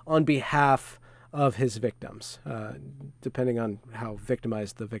angry on behalf of his victims, depending on how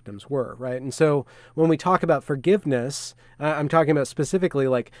victimized the victims were, right? And so when we talk about forgiveness, I'm talking about specifically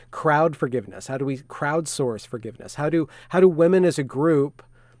like crowd forgiveness. How do we crowdsource forgiveness? How do women as a group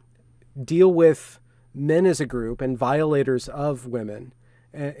deal with men as a group and violators of women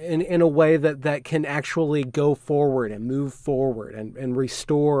in a way that can actually go forward and move forward and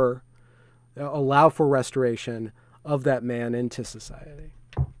restore, allow for restoration of that man into society?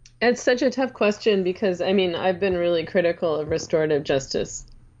 It's such a tough question because I mean, I've been really critical of restorative justice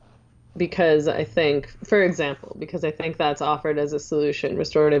because I think, for example, because I think that's offered as a solution,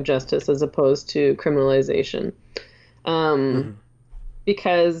 restorative justice as opposed to criminalization. Um, Mm-hmm.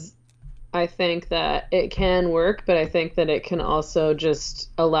 because I think that it can work, but I think that it can also just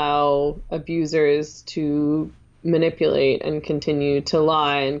allow abusers to manipulate and continue to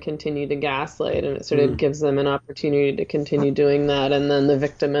lie and continue to gaslight. And it sort of Mm. gives them an opportunity to continue doing that. And then the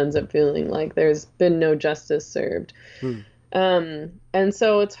victim ends up feeling like there's been no justice served. Mm. And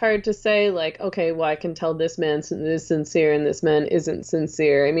so it's hard to say, like, okay, well, I can tell this man is sincere and this man isn't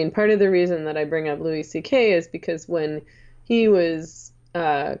sincere. I mean, part of the reason that I bring up Louis C.K. is because when he was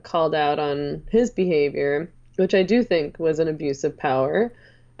called out on his behavior, which I do think was an abuse of power,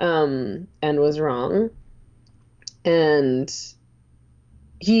 and was wrong, and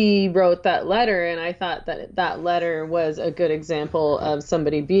he wrote that letter, and I thought that that letter was a good example of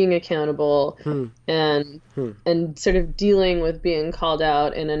somebody being accountable Mm. and Mm. and sort of dealing with being called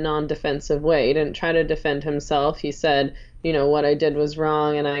out in a non-defensive way. He didn't try to defend himself. He said, what I did was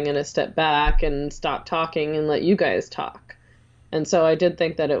wrong, and I'm going to step back and stop talking and let you guys talk. And so I did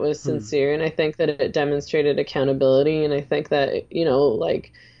think that it was Mm. sincere, and I think that it demonstrated accountability, and I think that,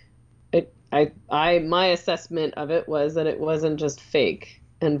 like my assessment of it was that it wasn't just fake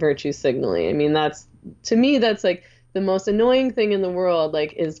and virtue signaling. I mean, that's to me, that's like the most annoying thing in the world,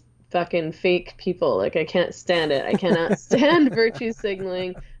 like, is fucking fake people. Like, I can't stand it. I cannot stand virtue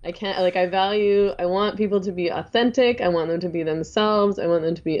signaling. I can't, like, I want people to be authentic. I want them to be themselves. I want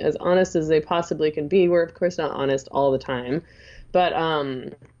them to be as honest as they possibly can be. We're, of course, not honest all the time, but,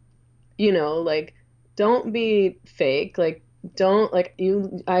 like, don't be fake. Like, don't like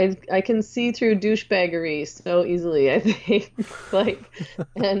you I can see through douchebaggery so easily, I think. Like,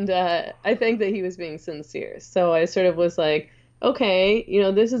 and I think that he was being sincere. So I sort of was like, okay,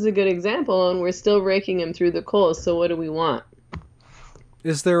 this is a good example and we're still raking him through the coals, so what do we want?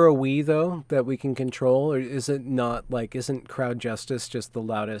 Is there a we though that we can control, or is it not like isn't crowd justice just the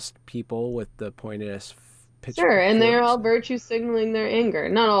loudest people with the pointiest Sure, and they're pitchforks? all virtue signaling their anger.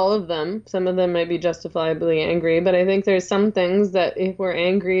 Not all of them. Some of them might be justifiably angry, but I think there's some things that if we're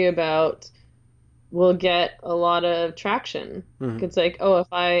angry about, will get a lot of traction. Hmm. It's like, oh,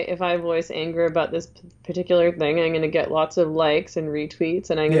 if I voice anger about this particular thing, I'm going to get lots of likes and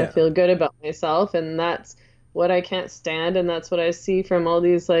retweets, and I'm going to Yeah, feel good about myself, and that's what I can't stand, and that's what I see from all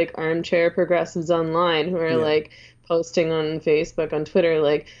these like armchair progressives online who are yeah. like posting on Facebook, on Twitter,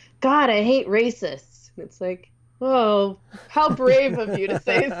 like, God, I hate racists. It's like, oh, how brave of you to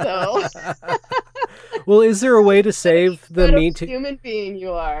say so. Well, is there a way to What an save the incredible Me Too? human being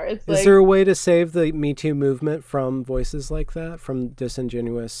you are. It's Is there like, a way to save the Me Too movement from voices like that, from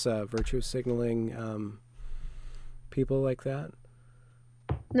disingenuous virtue signaling people like that?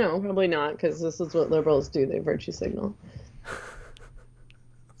 no, probably not, because this is what liberals do. They virtue signal.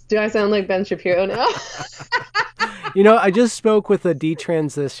 Do I sound like Ben Shapiro now? You know, I just spoke with a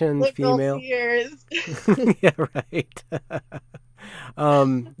detransitioned Liberal female. tears. Yeah, right.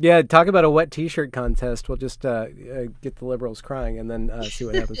 Yeah, talk about a wet T-shirt contest. We'll just get the liberals crying and then see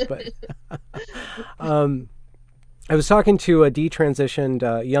what happens. But um, I was talking to a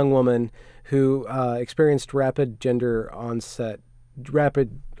detransitioned young woman who experienced rapid onset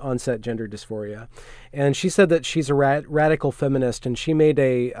gender dysphoria, and she said that she's a radical feminist, and she made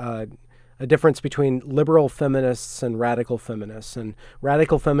a difference between liberal feminists and radical feminists. And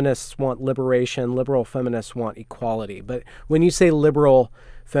radical feminists want liberation, liberal feminists want equality. But when you say liberal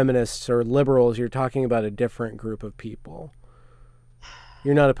feminists or liberals, you're talking about a different group of people.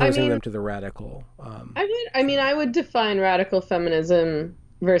 You're not I opposing mean, them to the radical. I would define radical feminism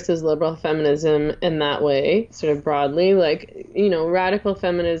versus liberal feminism in that way, sort of broadly. Like, radical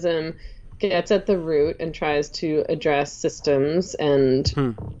feminism gets at the root and tries to address systems, and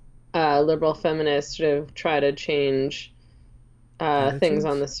Hmm. liberal feminists sort of try to change things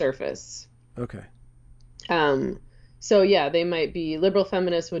on Attitudes? the surface. Okay. Um, so yeah, they might be liberal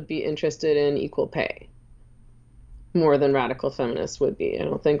feminists would be interested in equal pay more than radical feminists would be. I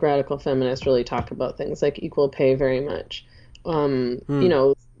don't think radical feminists really talk about things like equal pay very much. Hmm.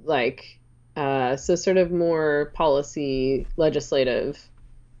 Like so sort of more policy legislative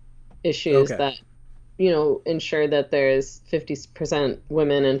issues Okay. that ensure that there's 50%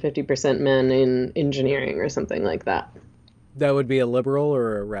 women and 50% men in engineering or something like that. That would be a liberal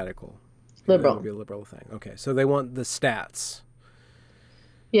or a radical? That would Liberal. be a liberal thing. Okay. So they want the stats.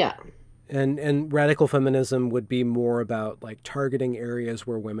 Yeah. And radical feminism would be more about like targeting areas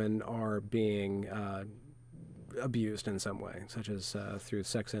where women are being abused in some way, such as through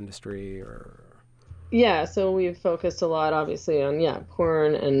sex industry or. Yeah, so we've focused a lot obviously on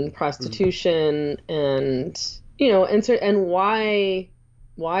porn and Mhm. prostitution, and and why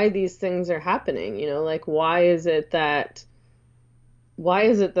these things are happening, like why is it that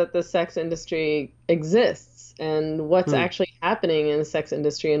the sex industry exists, and what's Hmm. actually happening in the sex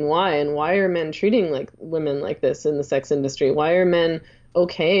industry, and why are men treating like women like this in the sex industry? Why are men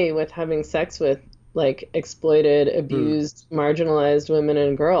okay with having sex with like exploited, Hmm. abused, marginalized women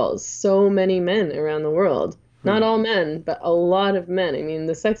and girls? So many men around the world. Hmm. Not all men, but a lot of men. I mean,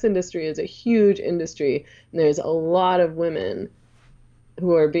 the sex industry is a huge industry, and there's a lot of women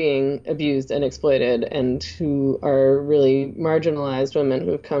who are being abused and exploited, and who are really marginalized women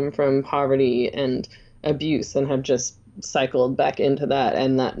who've come from poverty and abuse and have just cycled back into that,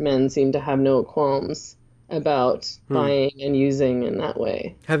 and that men seem to have no qualms about Hmm. buying and using in that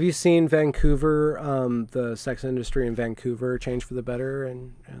way. Have you seen Vancouver, the sex industry in Vancouver change for the better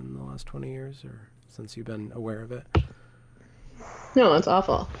in the last 20 years, or since you've been aware of it? No, it's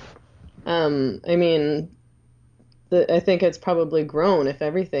awful. I mean, I think it's probably grown, if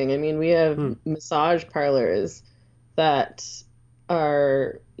everything. I mean, we have Hmm. massage parlors that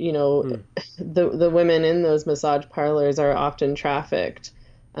are, Hmm. the women in those massage parlors are often trafficked,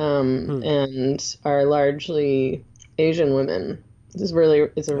 Hmm. and are largely Asian women. It's a really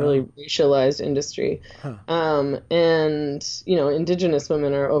Oh. racialized industry. Huh. And, Indigenous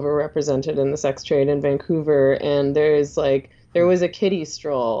women are overrepresented in the sex trade in Vancouver, and there Hmm. was a kiddie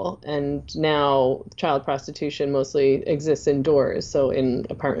stroll, and now child prostitution mostly exists indoors, so in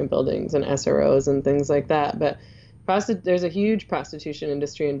apartment buildings and SROs and things like that. But there's a huge prostitution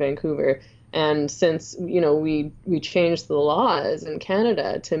industry in Vancouver, and since we changed the laws in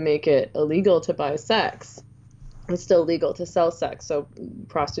Canada to make it illegal to buy sex, it's still legal to sell sex. So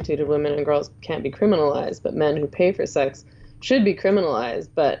prostituted women and girls can't be criminalized, but men who pay for sex should be criminalized.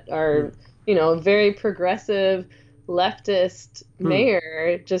 But Hmm. our very progressive, leftist Hmm.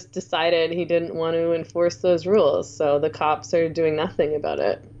 mayor just decided he didn't want to enforce those rules, so the cops are doing nothing about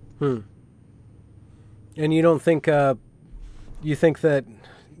it. Hmm. And you don't think you think that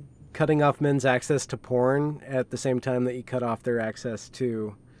cutting off men's access to porn at the same time that you cut off their access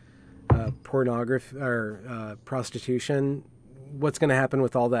to pornography or prostitution, what's going to happen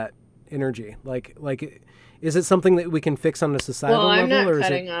with all that energy? Like, is it something that we can fix on a Well, societal I'm level, not or is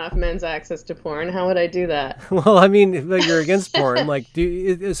it? cutting off men's access to porn. How would I do that? Well, I mean, like, you're against porn. Like,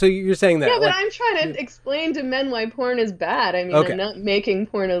 so you're saying Yeah, that, but like, I'm trying to explain to men why porn is bad. I mean, I'm okay, not making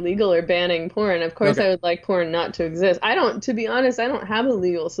porn illegal or banning porn. Of course, okay, I would like porn not to exist. I don't, to be honest, I don't have a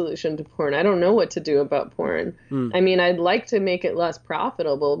legal solution to porn. I don't know what to do about porn. mm, I mean, I'd like to make it less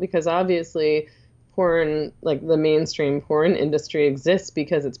profitable because obviously porn, like the mainstream porn industry exists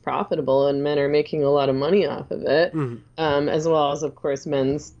because it's profitable and men are making a lot of money off of it. mm, As well as, of course,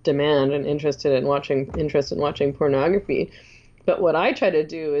 men's demand and interest in watching pornography. But what I try to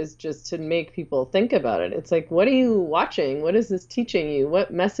do is just to make people think about it. It's like, what are you watching? What is this teaching you?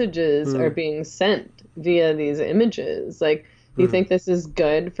 What messages are mm, being sent via these images? Like, do you mm, think this is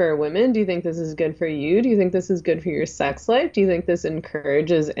good for women? Do you think this is good for you? Do you think this is good for your sex life? Do you think this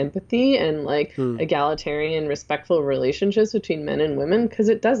encourages empathy and like mm, egalitarian, respectful relationships between men and women? Because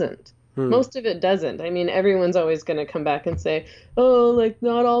it doesn't. mm, Most of it doesn't. I mean, everyone's always going to come back and say, oh, like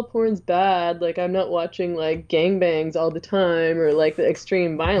not all porn's bad. Like I'm not watching like gangbangs all the time or like the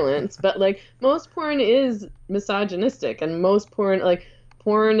extreme violence, but like most porn is misogynistic and most porn like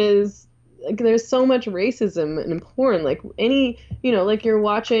porn is like there's so much racism in porn. Like any, like you're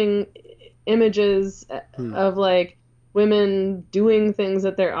watching images mm, of like women doing things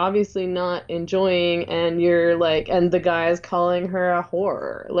that they're obviously not enjoying and you're like and the guy's calling her a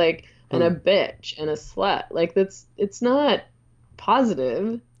whore like and a mm. bitch and a slut like that's it's not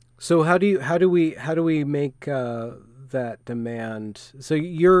positive. So how do we make that demand? So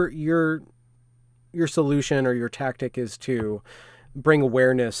your solution or your tactic is to bring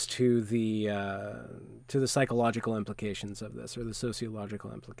awareness to the psychological implications of this or the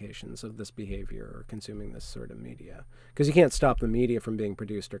sociological implications of this behavior or consuming this sort of media, because you can't stop the media from being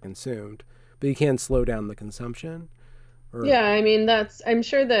produced or consumed, but you can slow down the consumption or Yeah, I mean that's I'm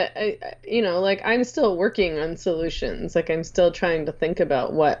sure that like I'm still working on solutions. Like I'm still trying to think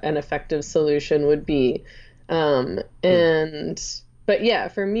about what an effective solution would be. hmm, And but yeah,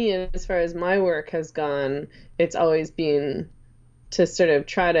 for me as far as my work has gone, it's always been to sort of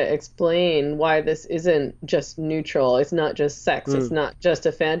try to explain why this isn't just neutral. It's not just sex. It's hmm, not just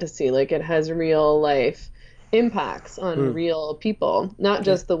a fantasy. Like it has real life impacts on hmm, real people, not yeah,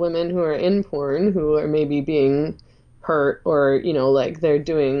 just the women who are in porn who are maybe being hurt or, like they're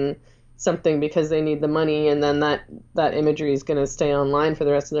doing something because they need the money and then that imagery is going to stay online for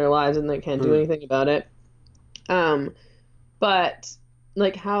the rest of their lives and they can't do hmm, anything about it. Um, but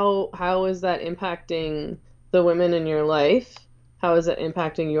like how is that impacting the women in your life? How is that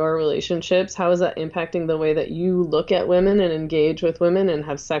impacting your relationships? How is that impacting the way that you look at women and engage with women and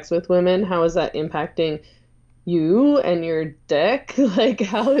have sex with women? How is that impacting you and your dick? Like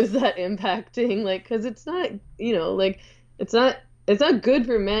how is that impacting like because it's not, like it's not it's not good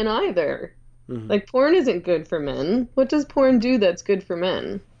for men either. hmm. Like porn isn't good for men. What does porn do that's good for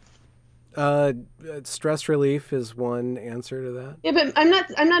men? uh Stress relief is one answer to that. Yeah, but I'm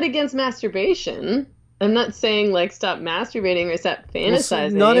not against masturbation. I'm not saying like stop masturbating or stop Well, so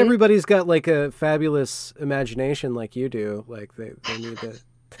not fantasizing. everybody's got like a fabulous imagination like you do. Like they need to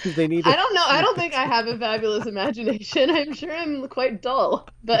they need I to. don't know. I don't think I have a fabulous imagination. I'm sure I'm quite dull,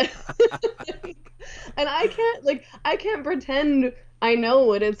 but and I can't pretend I know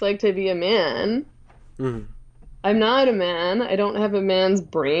what it's like to be a man. Mhm. I'm not a man. I don't have a man's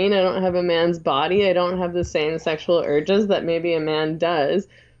brain. I don't have a man's body. I don't have the same sexual urges that maybe a man does.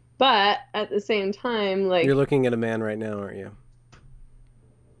 But at the same time, You're like looking at a man right now, aren't you?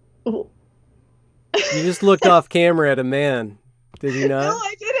 no, You just looked off camera at a man. Did you not?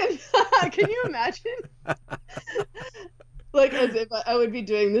 I didn't. Can you imagine? Like as if I would be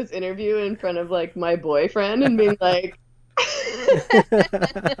doing this interview in front of like my boyfriend and being like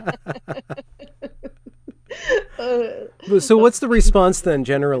uh, So what's the response then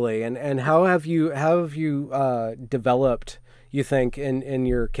generally, and how have you developed? You think in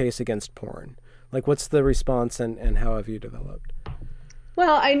your case against porn, like what's the response and how have you developed?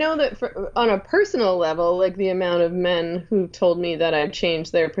 well, I know that on a personal level, like the amount of men who told me that I've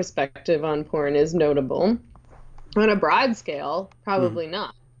changed their perspective on porn is notable. On a broad scale, Mm, probably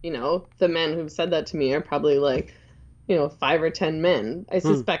not. The men who've said that to me are probably like, 5 or 10 men. I Hmm.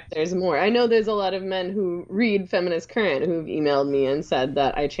 suspect there's more. I know there's a lot of men who read Feminist Current who've emailed me and said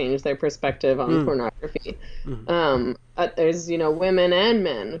that I changed their perspective on Hmm. pornography. Hmm. There's, women and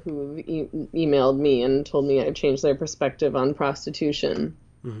men who've emailed me and told me I changed their perspective on prostitution.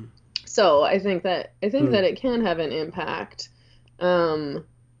 Hmm. So I think that Hmm. it can have an impact. Um,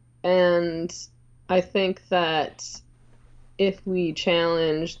 and I think that if we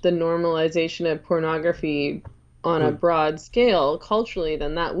challenge the normalization of pornography on a Hmm. broad scale culturally,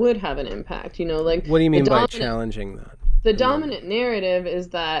 then that would have an impact. Like What do you the mean by dominant challenging that? the The norm. dominant narrative is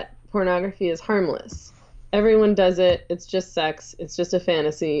that pornography is harmless. Everyone does it. It's just sex. It's just a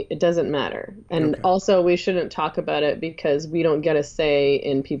fantasy. It doesn't matter. And Okay. also, we shouldn't talk about it because we don't get a say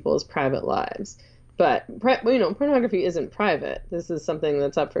in people's private lives. But pornography isn't private. This is something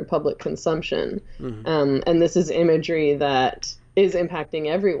that's up for public consumption, Hmm. and this is imagery that is impacting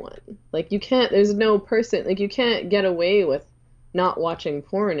everyone. Like you can't. There's no person. Like you can't get away with not watching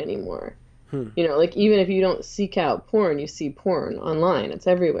porn anymore. Hmm. Like even if you don't seek out porn, you see porn online. It's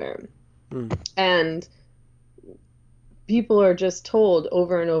everywhere. Hmm. And people are just told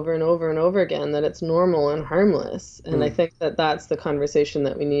over and over and over and over again that it's normal and harmless. And I Hmm. think that that's the conversation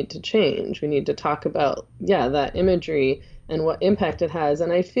that we need to change. We need to talk about, yeah, that imagery and what impact it has.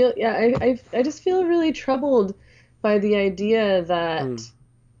 And I feel, yeah, I just feel really troubled by the idea Hmm. that,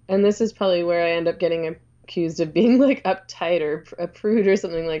 and this is probably where I end up getting accused of being like uptight or a prude or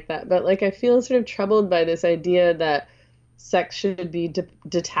something like that. But like I feel sort of troubled by this idea that sex should be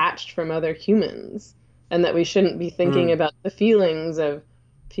detached from other humans and that we shouldn't be thinking Hmm. about the feelings of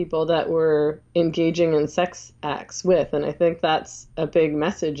people that we're engaging in sex acts with. And I think that's a big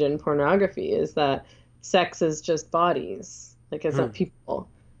message in pornography is that sex is just bodies, like it's Hmm. not people.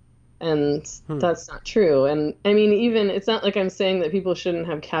 And Hmm. that's not true. And I mean, even it's not like I'm saying that people shouldn't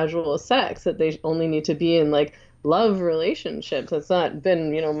have casual sex, that they only need to be in like love relationships. That's not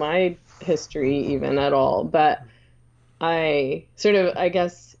been, my history even at all. But I sort of, I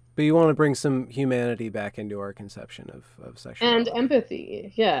guess, But you want to bring some humanity back into our conception of and sexuality.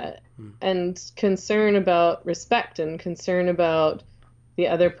 empathy, yeah, Hmm. and concern about respect and concern about the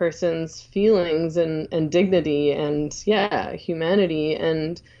other person's feelings and dignity and yeah, humanity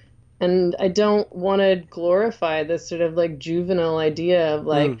and I don't want to glorify this sort of like juvenile idea of Hmm.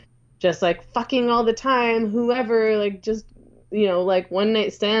 like just like fucking all the time, whoever, like just, like one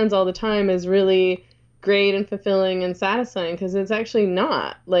night stands all the time is really great and fulfilling and satisfying because it's actually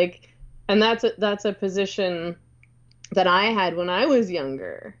not. Like, and that's a position that I had when I was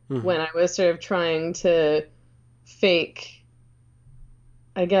younger, Hmm. when I was sort of trying to fake,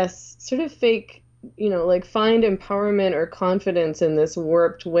 I guess, sort of fake, like find empowerment or confidence in this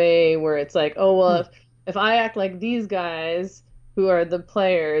warped way where it's like, oh, well, Hmm. if I act like these guys who are the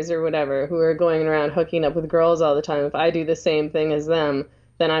players or whatever, who are going around hooking up with girls all the time, if I do the same thing as them,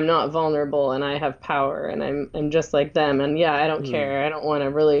 then I'm not vulnerable and I have power and I'm just like them. And yeah, I don't Hmm. care. I don't want a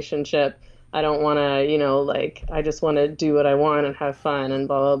relationship. I don't want to, like I just want to do what I want and have fun and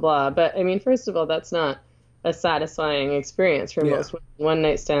blah blah blah. But I mean, first of all, that's not a satisfying experience for Yeah. most women. One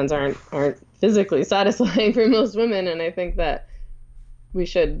night stands aren't physically satisfying for most women, and I think that we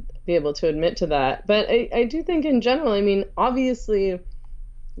should be able to admit to that. But I do think in general, I mean, obviously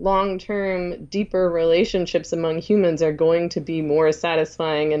long-term, deeper relationships among humans are going to be more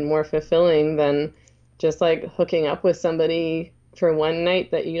satisfying and more fulfilling than just like hooking up with somebody for one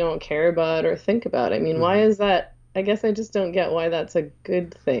night that you don't care about or think about. I mean, why Hmm. is that? I guess I just don't get why that's a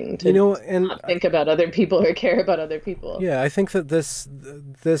good thing You to know, and not think about other people or care about other people. yeah, I think that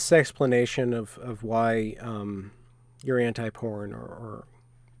this explanation of why you're anti-porn or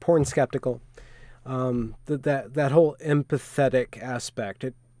porn skeptical, that whole empathetic aspect,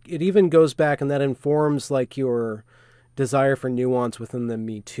 it even goes back and that informs like your desire for nuance within the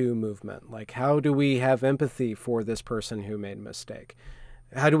Me Too movement. Like, how do we have empathy for this person who made a mistake?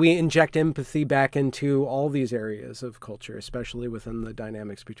 How do we inject empathy back into all these areas of culture, especially within the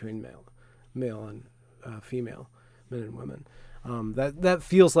dynamics between male and female, men and women? That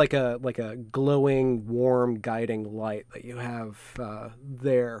feels like a glowing, warm, guiding light that you have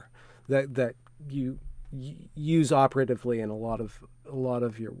there that you use operatively in a lot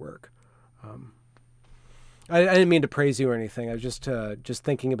of your work. Um, I didn't mean to praise you or anything. I was just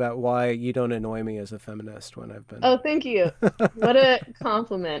thinking about why you don't annoy me as a feminist when I've been. Oh, thank you. What a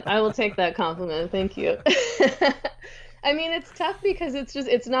compliment. I will take that compliment. Thank you. I mean, it's tough because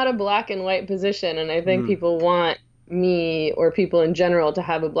it's not a black and white position, and I think Mm, people want me or people in general to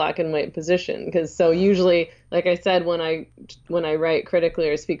have a black and white position because so usually, like I said, when I write critically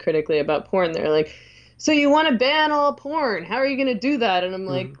or speak critically about porn, they're like, "So you want to ban all porn? How are you going to do that?" And I'm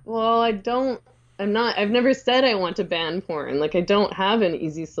like, mm, "Well, I don't I've never said I want to ban porn. Like, I don't have an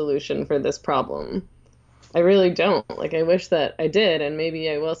easy solution for this problem. I really don't. Like, I wish that I did, and maybe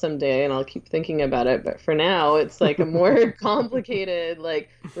I will someday, and I'll keep thinking about it. But for now, it's like a more complicated, like,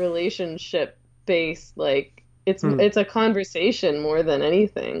 relationship based, like, Hmm. it's a conversation more than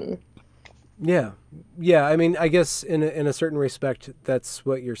anything. Yeah, yeah. I mean, I guess in a certain respect, that's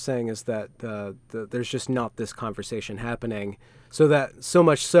what you're saying is that there's just not this conversation happening. So that so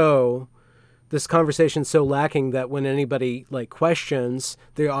much so, this conversation's so lacking that when anybody like questions,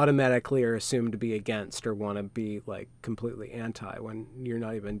 they automatically are assumed to be against or want to be like completely anti. When you're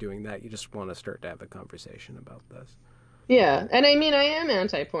not even doing that, you just want to start to have a conversation about this. Yeah, and I mean, I am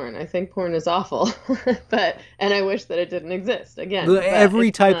anti-porn. I think porn is awful, but and I wish that it didn't exist again. But Every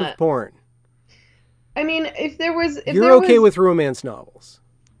it's type of not. porn. I mean, if You're there okay was, with romance novels,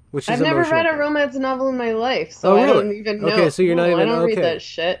 which is I've never emotional read a porn. romance novel in my life, Oh, so I really? don't even Okay, know. so you're not No, I even don't read okay. that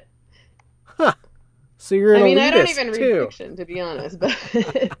shit. Huh. So you're an I mean, I don't elitist even read too. fiction, to be honest, but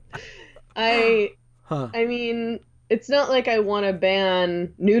I Huh. I mean, it's not like I want to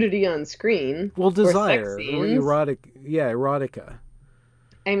ban nudity on screen Well, or sex desire, scenes. erotic, yeah, erotica.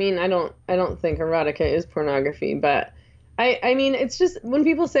 I mean, I don't think erotica is pornography, but I mean, it's just when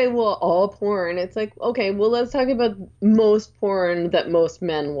people say, well, all porn, it's like, okay, well, let's talk about most porn that most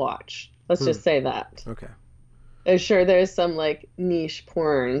men watch. Let's Hmm. just say that. Okay. Sure, there's some like niche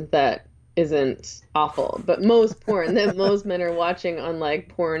porn that isn't awful, but most porn that most men are watching on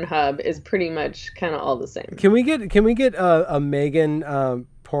like Pornhub is pretty much kind of all the same. Can we get a Megan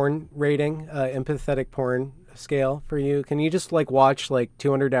porn rating, empathetic porn scale for you? Can you just like watch like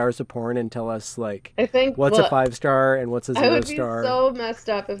 200 hours of porn and tell us like I think, what's a well, 5 star and what's a I zero would be star? so messed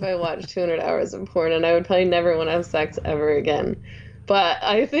up if I watched 200 hours of porn, and I would probably never want to have sex ever again. But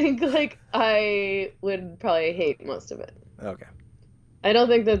I think like I would probably hate most of it. Okay. I don't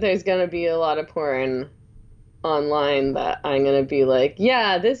think that there's gonna be a lot of porn online that I'm gonna be like,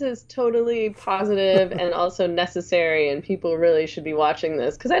 yeah, this is totally positive and also necessary, and people really should be watching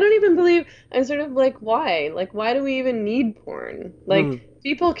this. Because I don't even believe I'm sort of like, why? Like, why do we even need porn? Hmm. Like,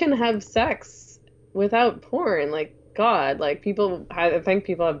 people can have sex without porn. Like, God, like I think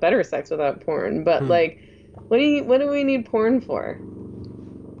people have better sex without porn. But Hmm. like, what do we need porn for?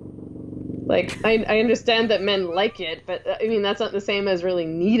 Like, I understand that men like it, but I mean, that's not the same as really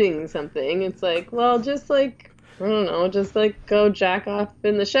needing something. It's like, well, just like, I don't know, just like go jack off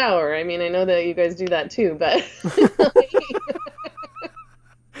in the shower. I mean, I know that you guys do that too, but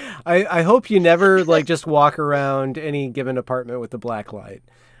I hope you never like just walk around any given apartment with a black light.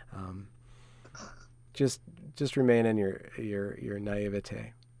 Um, just just remain in your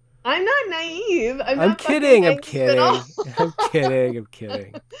naivete. I'm not naive. I'm I'm not fucking kidding. I'm naive at all. kidding. I'm kidding. I'm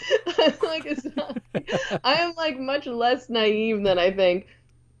kidding. I'm like, it's not, I am like much less naive than I think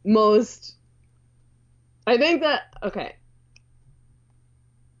most. I think that, okay,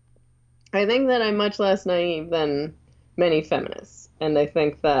 I think that I'm much less naive than many feminists. And I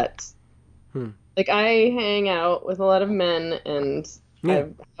think that, Hmm. like, I hang out with a lot of men and I Yeah.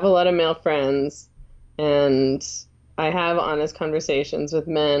 have a lot of male friends and I have honest conversations with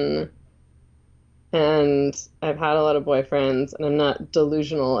men and I've had a lot of boyfriends and I'm not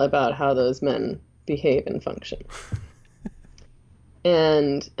delusional about how those men behave and function.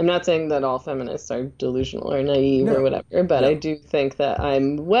 And I'm not saying that all feminists are delusional or naive or No. whatever, but I No. do think that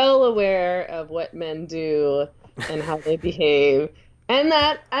I'm well aware of what men do and how they behave. And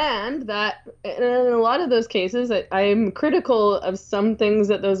that in a lot of those cases, I'm critical of some things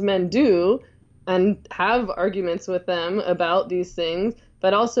that those men do and have arguments with them about these things,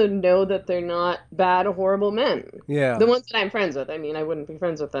 but also know that they're not bad, horrible men. Yeah. The ones that I'm friends with, I mean, I wouldn't be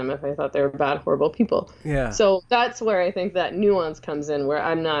friends with them if I thought they were bad, horrible people. Yeah. So that's where I think that nuance comes in, where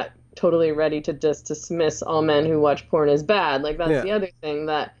I'm not totally ready to just dismiss all men who watch porn as bad. Like that's Yeah. the other thing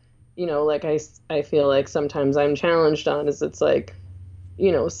that, like I feel like sometimes I'm challenged on is it's like,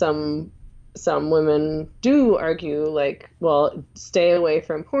 some women do argue like, well, stay away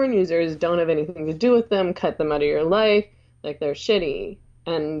from porn users, don't have anything to do with them, cut them out of your life, like they're shitty.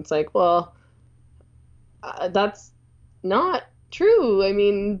 And it's like, well, that's not true. I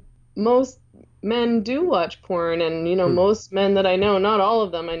mean, most men do watch porn, and Hmm. most men that I know, not all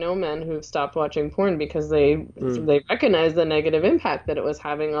of them, I know men who've stopped watching porn because they Hmm. they recognize the negative impact that it was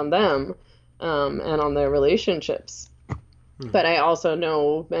having on them, and on their relationships. Hmm. But I also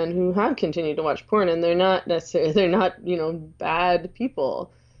know men who have continued to watch porn, and they're not, bad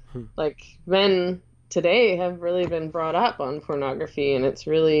people. Hmm. Like men today have really been brought up on pornography, and it's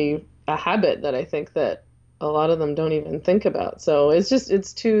really a habit that I think that a lot of them don't even think about. So it's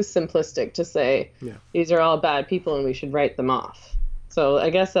too simplistic to say Yeah. these are all bad people and we should write them off. So I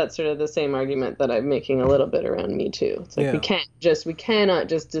guess that's sort of the same argument that I'm making a little bit around Me Too. It's like Yeah. we cannot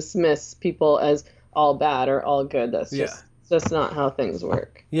just dismiss people as all bad or all good. That's Yeah. just not how things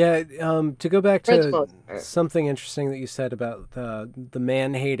work. Yeah, to go back For the to most part. something interesting that you said about the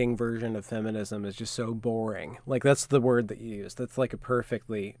man-hating version of feminism is just so boring. Like that's the word that you used. That's like a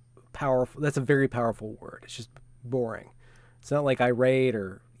perfectly powerful. That's a very powerful word. It's just boring. It's not like irate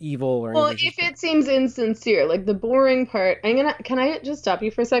or evil or Well, anything. if it seems insincere, like the boring part, can I just stop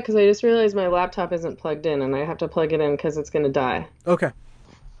you for a sec? Because I just realized my laptop isn't plugged in and I have to plug it in because it's gonna die. Okay.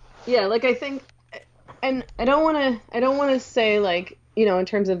 Yeah, like I think, and I don't want to say like, in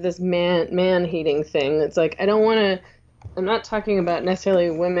terms of this man hating thing. It's like I'm not talking about necessarily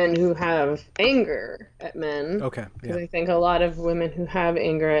women who have anger at men, Okay. because Yeah. I think a lot of women who have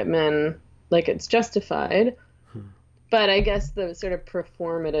anger at men, like it's justified. But I guess the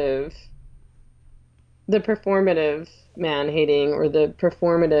performative man hating or the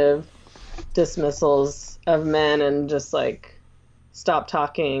performative dismissals of men and just like stop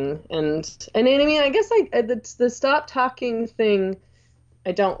talking and I mean I guess like the stop talking thing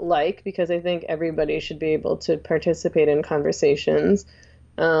I don't like because I think everybody should be able to participate in conversations,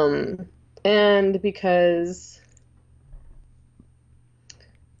 and because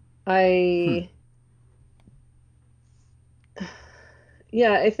Hmm. I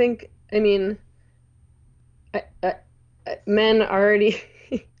yeah I think I mean men already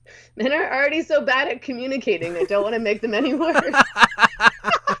men are already so bad at communicating. I don't want to make them any worse.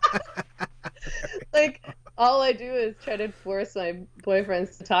 Like all I do is try to force my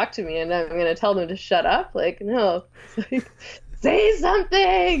boyfriends to talk to me, and I'm gonna tell them to shut up. Like no, it's like, say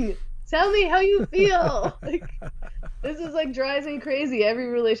something. Tell me how you feel. Like this is like drives me crazy. Every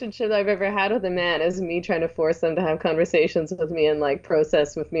relationship I've ever had with a man is me trying to force them to have conversations with me and like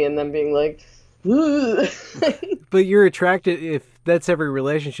process with me, and them being like, "Ooh." But you're attracted. If that's every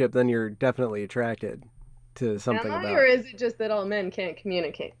relationship, then you're definitely attracted to Am something I, about or it. is it just that all men can't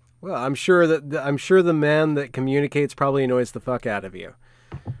communicate? Well, I'm sure the man that communicates probably annoys the fuck out of you.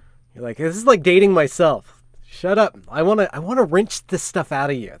 You're like, this is like dating myself. Shut up. I wanna wrench this stuff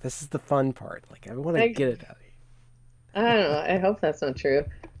out of you. This is the fun part. Like I want to Like, get it out of you. I don't know. I hope that's not true.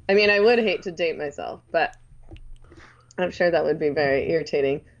 I mean, I would hate to date myself, but I'm sure that would be very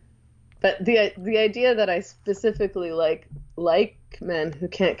irritating. But the idea that I specifically like men who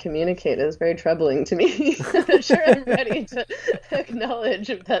can't communicate is very troubling to me. I'm not sure I'm ready to acknowledge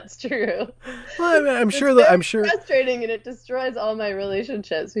if that's true. Well, I'm It's sure that very I'm sure. frustrating and it destroys all my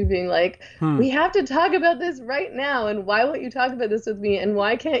relationships. Me being like, Hmm. we have to talk about this right now, and why won't you talk about this with me? And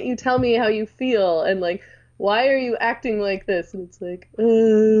why can't you tell me how you feel? And like, why are you acting like this? And it's like, I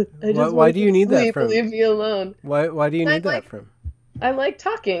Why just why want do to you need that sleep. from? Leave me alone. Why do you I need that like from? I like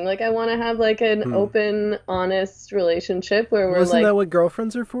talking. Like I want to have like an Hmm. open, honest relationship where Well, we're isn't that like, what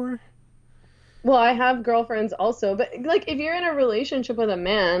girlfriends are for? well, I have girlfriends also, but like if you're in a relationship with a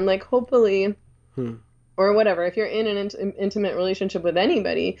man, like hopefully Hmm. or whatever, if you're in an intimate relationship with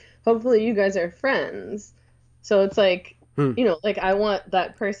anybody, hopefully you guys are friends. So it's like, Hmm. like I want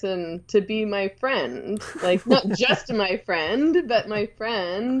that person to be my friend, like not just my friend, but my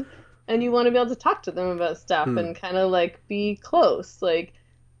friend. And you want to be able to talk to them about stuff Hmm. and kind of like be close. Like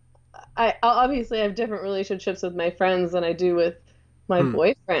I obviously have different relationships with my friends than I do with my Hmm.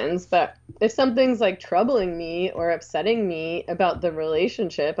 boyfriends, but if something's like troubling me or upsetting me about the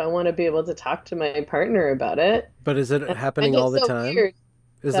relationship, I want to be able to talk to my partner about it. But is it And I happening find all it the so time? weird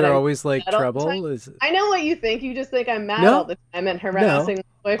Is that there I'm always like mad all the time. trouble? Is I know what you think. You just think I'm mad all no, the time and no. harassing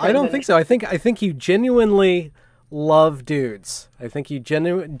my I boyfriends don't and think so. I think you genuinely love dudes. I think you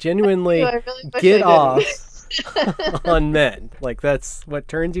genuinely I really wish get I didn't. off on men. Like that's what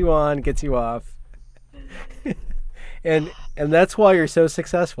turns you on, gets you off, and that's why you're so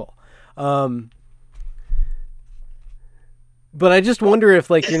successful. Um, but I just wonder if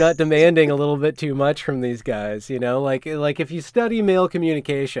like you're not demanding a little bit too much from these guys, you know? Like if you study male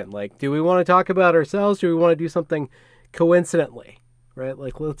communication, like do we want to talk about ourselves? Do we want to do something coincidentally? Right?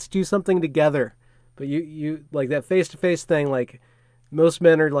 Like let's do something together. But you like that face-to-face thing like most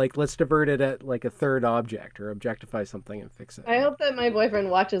men are like let's divert it at like a third object or objectify something and fix it, I right? hope that my boyfriend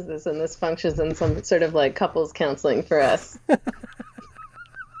watches this and this functions in some sort of like couples counseling for us.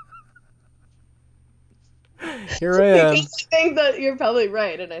 Here I am. Because I think that you're probably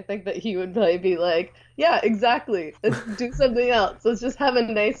right, and I think that he would probably be like, "Yeah, exactly. Let's do something else. Let's just have a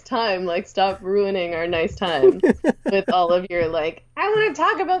nice time. Like, stop ruining our nice time with all of your like. I want to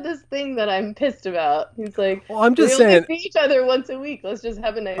talk about this thing that I'm pissed about." He's like, Well, I'm just "We saying. only see each other once a week. Let's just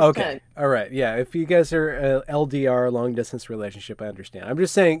have a nice Okay. time." All right. Yeah. If you guys are LDR, long distance relationship, I understand. I'm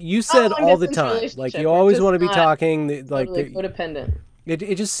just saying. You said Long all the distance time, like relationship, you we're always just want to be not talking. Like Totally codependent.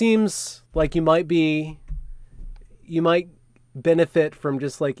 it just seems like you might benefit from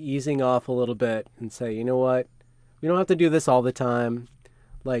just like easing off a little bit and say, you know what, we don't have to do this all the time.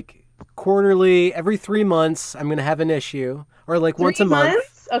 Like quarterly, every 3 months, I'm gonna have an issue, or like once a 3 months?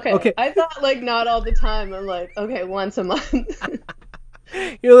 month. Okay. Okay. I thought like not all the time. I'm like, okay, once a month.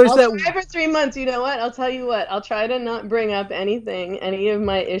 You know, there's I'll that. try for 3 months. You know what? I'll tell you what. I'll try to not bring up any of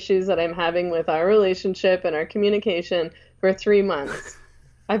my issues that I'm having with our relationship and our communication for 3 months.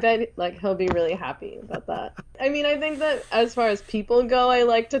 I bet like he'll be really happy about that. I mean, I think that as far as people go, I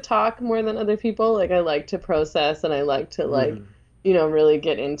like to talk more than other people. Like I like to process and I like to like, really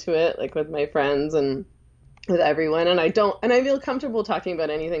get into it like with my friends and with everyone, and I feel comfortable talking about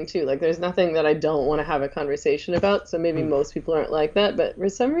anything too. Like there's nothing that I don't want to have a conversation about. So maybe most people aren't like that, but for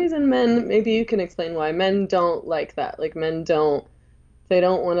some reason men, maybe you can explain why men don't like that. Like they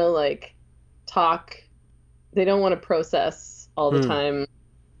don't want to like talk, they don't want to process all the time.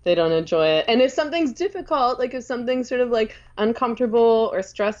 They don't enjoy it. And if something's difficult, like if something's sort of like uncomfortable or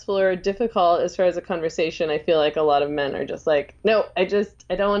stressful or difficult as far as a conversation, I feel like a lot of men are just like, no, I don't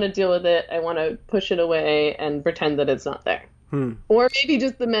want to deal with it. I want to push it away and pretend that it's not there. Or maybe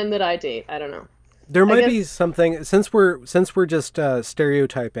just the men that I date. I don't know. There might be something, since we're just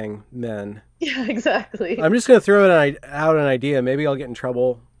stereotyping men. Yeah, exactly. I'm just going to throw out an idea. Maybe I'll get in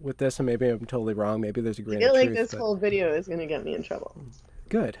trouble with this, and maybe I'm totally wrong. Maybe there's a grain I of feel truth. like this whole video is going to get me in trouble.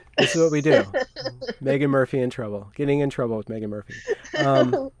 Good. This is what we do. Meghan Murphy in trouble. Getting in trouble with Meghan Murphy.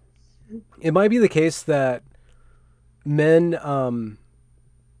 It might be the case that men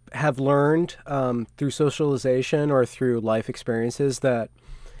have learned through socialization or through life experiences that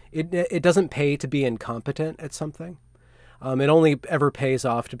it doesn't pay to be incompetent at something. It only ever pays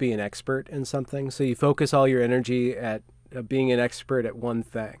off to be an expert in something. So you focus all your energy at being an expert at one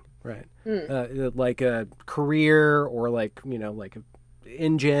thing, right? Like a career or like a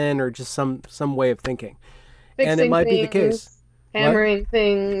engine or just some way of thinking. Fixing and it might be the case. Hammering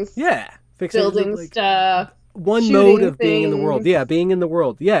things. Yeah. Building stuff. One mode of being in the world. Yeah, being in the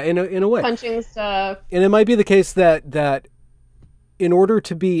world. Yeah, in a way. Punching stuff. And it might be the case that in order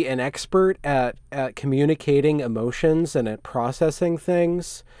to be an expert at communicating emotions and at processing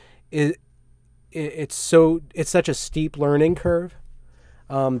things, it's such a steep learning curve.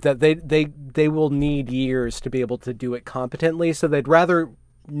 That they will need years to be able to do it competently. So they'd rather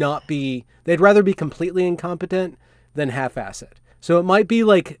be completely incompetent than half-ass it. So it might be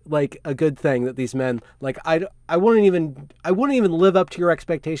like a good thing that these men, like, I wouldn't even live up to your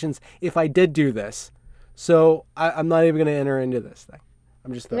expectations if I did do this. So I'm not even going to enter into this thing.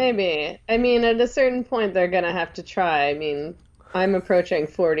 I'm just maybe. I mean, at a certain point, they're going to have to try. I mean, I'm approaching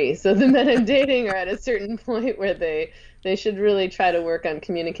 40, so the men I'm dating are at a certain point where they should really try to work on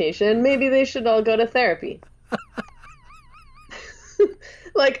communication. Maybe they should all go to therapy.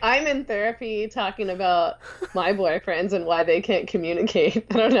 Like, I'm in therapy talking about my boyfriends and why they can't communicate.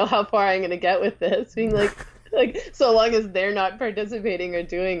 I don't know how far I'm going to get with this. Being like so long as they're not participating or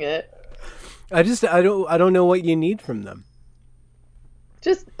doing it. I don't know what you need from them.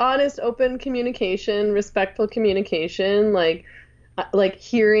 Just honest, open communication, respectful communication, like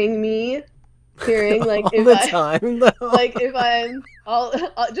hearing me. Like all the time, though. Like if I'm all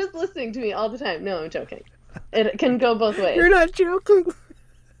just listening to me all the time. No, I'm joking. It can go both ways. You're not joking.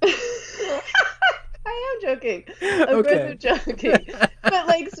 I am joking. Of course I'm joking. But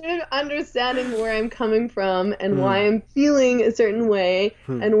like sort of understanding where I'm coming from and why I'm feeling a certain way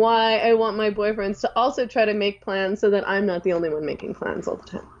and why I want my boyfriends to also try to make plans so that I'm not the only one making plans all the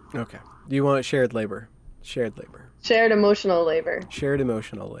time. Okay. Do you want shared labor? Shared emotional labor. Shared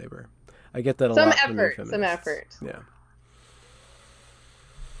emotional labor. I get that a lot from your feminists. Some effort.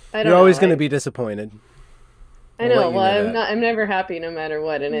 Yeah. You're always going to be disappointed. I know. Well, I'm never happy no matter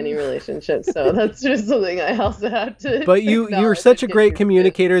what in any relationship. So that's just something I also have to. But you're such a great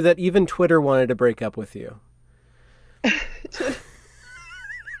communicator that even Twitter wanted to break up with you.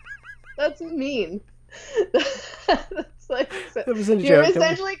 That's mean. That's like, that was a joke. You're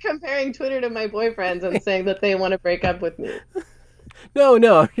essentially comparing Twitter to my boyfriends and saying that they want to break up with me. No,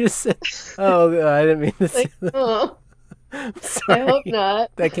 I'm just. Oh, I didn't mean to say that. Oh, sorry. I hope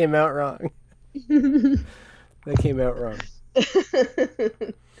not. That came out wrong.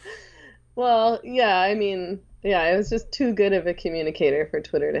 Well, yeah, I mean, yeah, I was just too good of a communicator for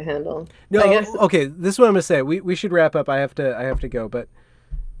Twitter to handle. I guess. No, okay, this is what I'm gonna say. We should wrap up. I have to go, but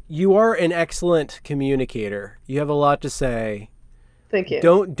you are an excellent communicator. You have a lot to say. Thank you.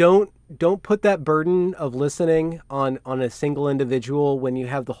 Don't put that burden of listening on a single individual when you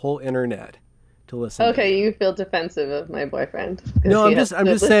have the whole internet to listen to Okay, you. you feel defensive of my boyfriend because No, he I'm has just I'm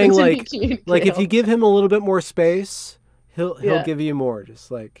to just listen saying to me like communicate if all you the give him a little bit more space, he'll time. give you more. Just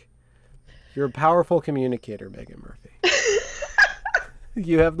like you're a powerful communicator, Megan Murphy. Yeah.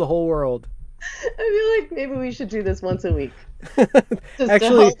 You have the whole world. I feel like maybe we should do this once a week just to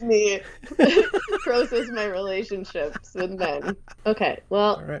Actually, help me process my relationships with men. Okay, all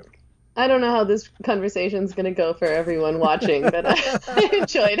well, right. I don't know how this conversation's going to go for everyone watching, but I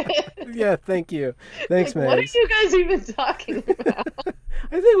enjoyed it. Yeah, thank you. Thanks, Like, what are Megs. you guys even talking about?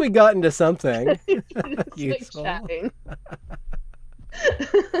 I think we got into something Just like useful. chatting.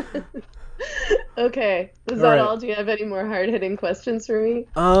 Okay, is All that right. all? Do you have any more hard-hitting questions for me?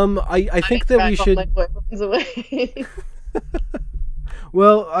 I I think that we drive all my should. boyfriends away.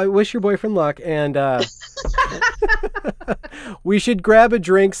 Well, I wish your boyfriend luck, and we should grab a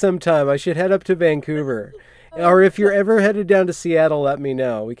drink sometime. I should head up to Vancouver, or if you're ever headed down to Seattle, let me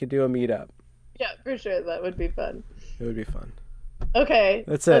know. We could do a meetup. Yeah, for sure. That would be fun. It would be fun. Okay,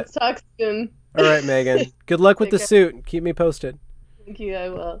 That's let's it. talk soon. All right, Megan. Good luck with Take the care. suit. Keep me posted. Thank you. I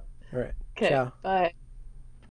will. All right. Okay, Ciao. bye.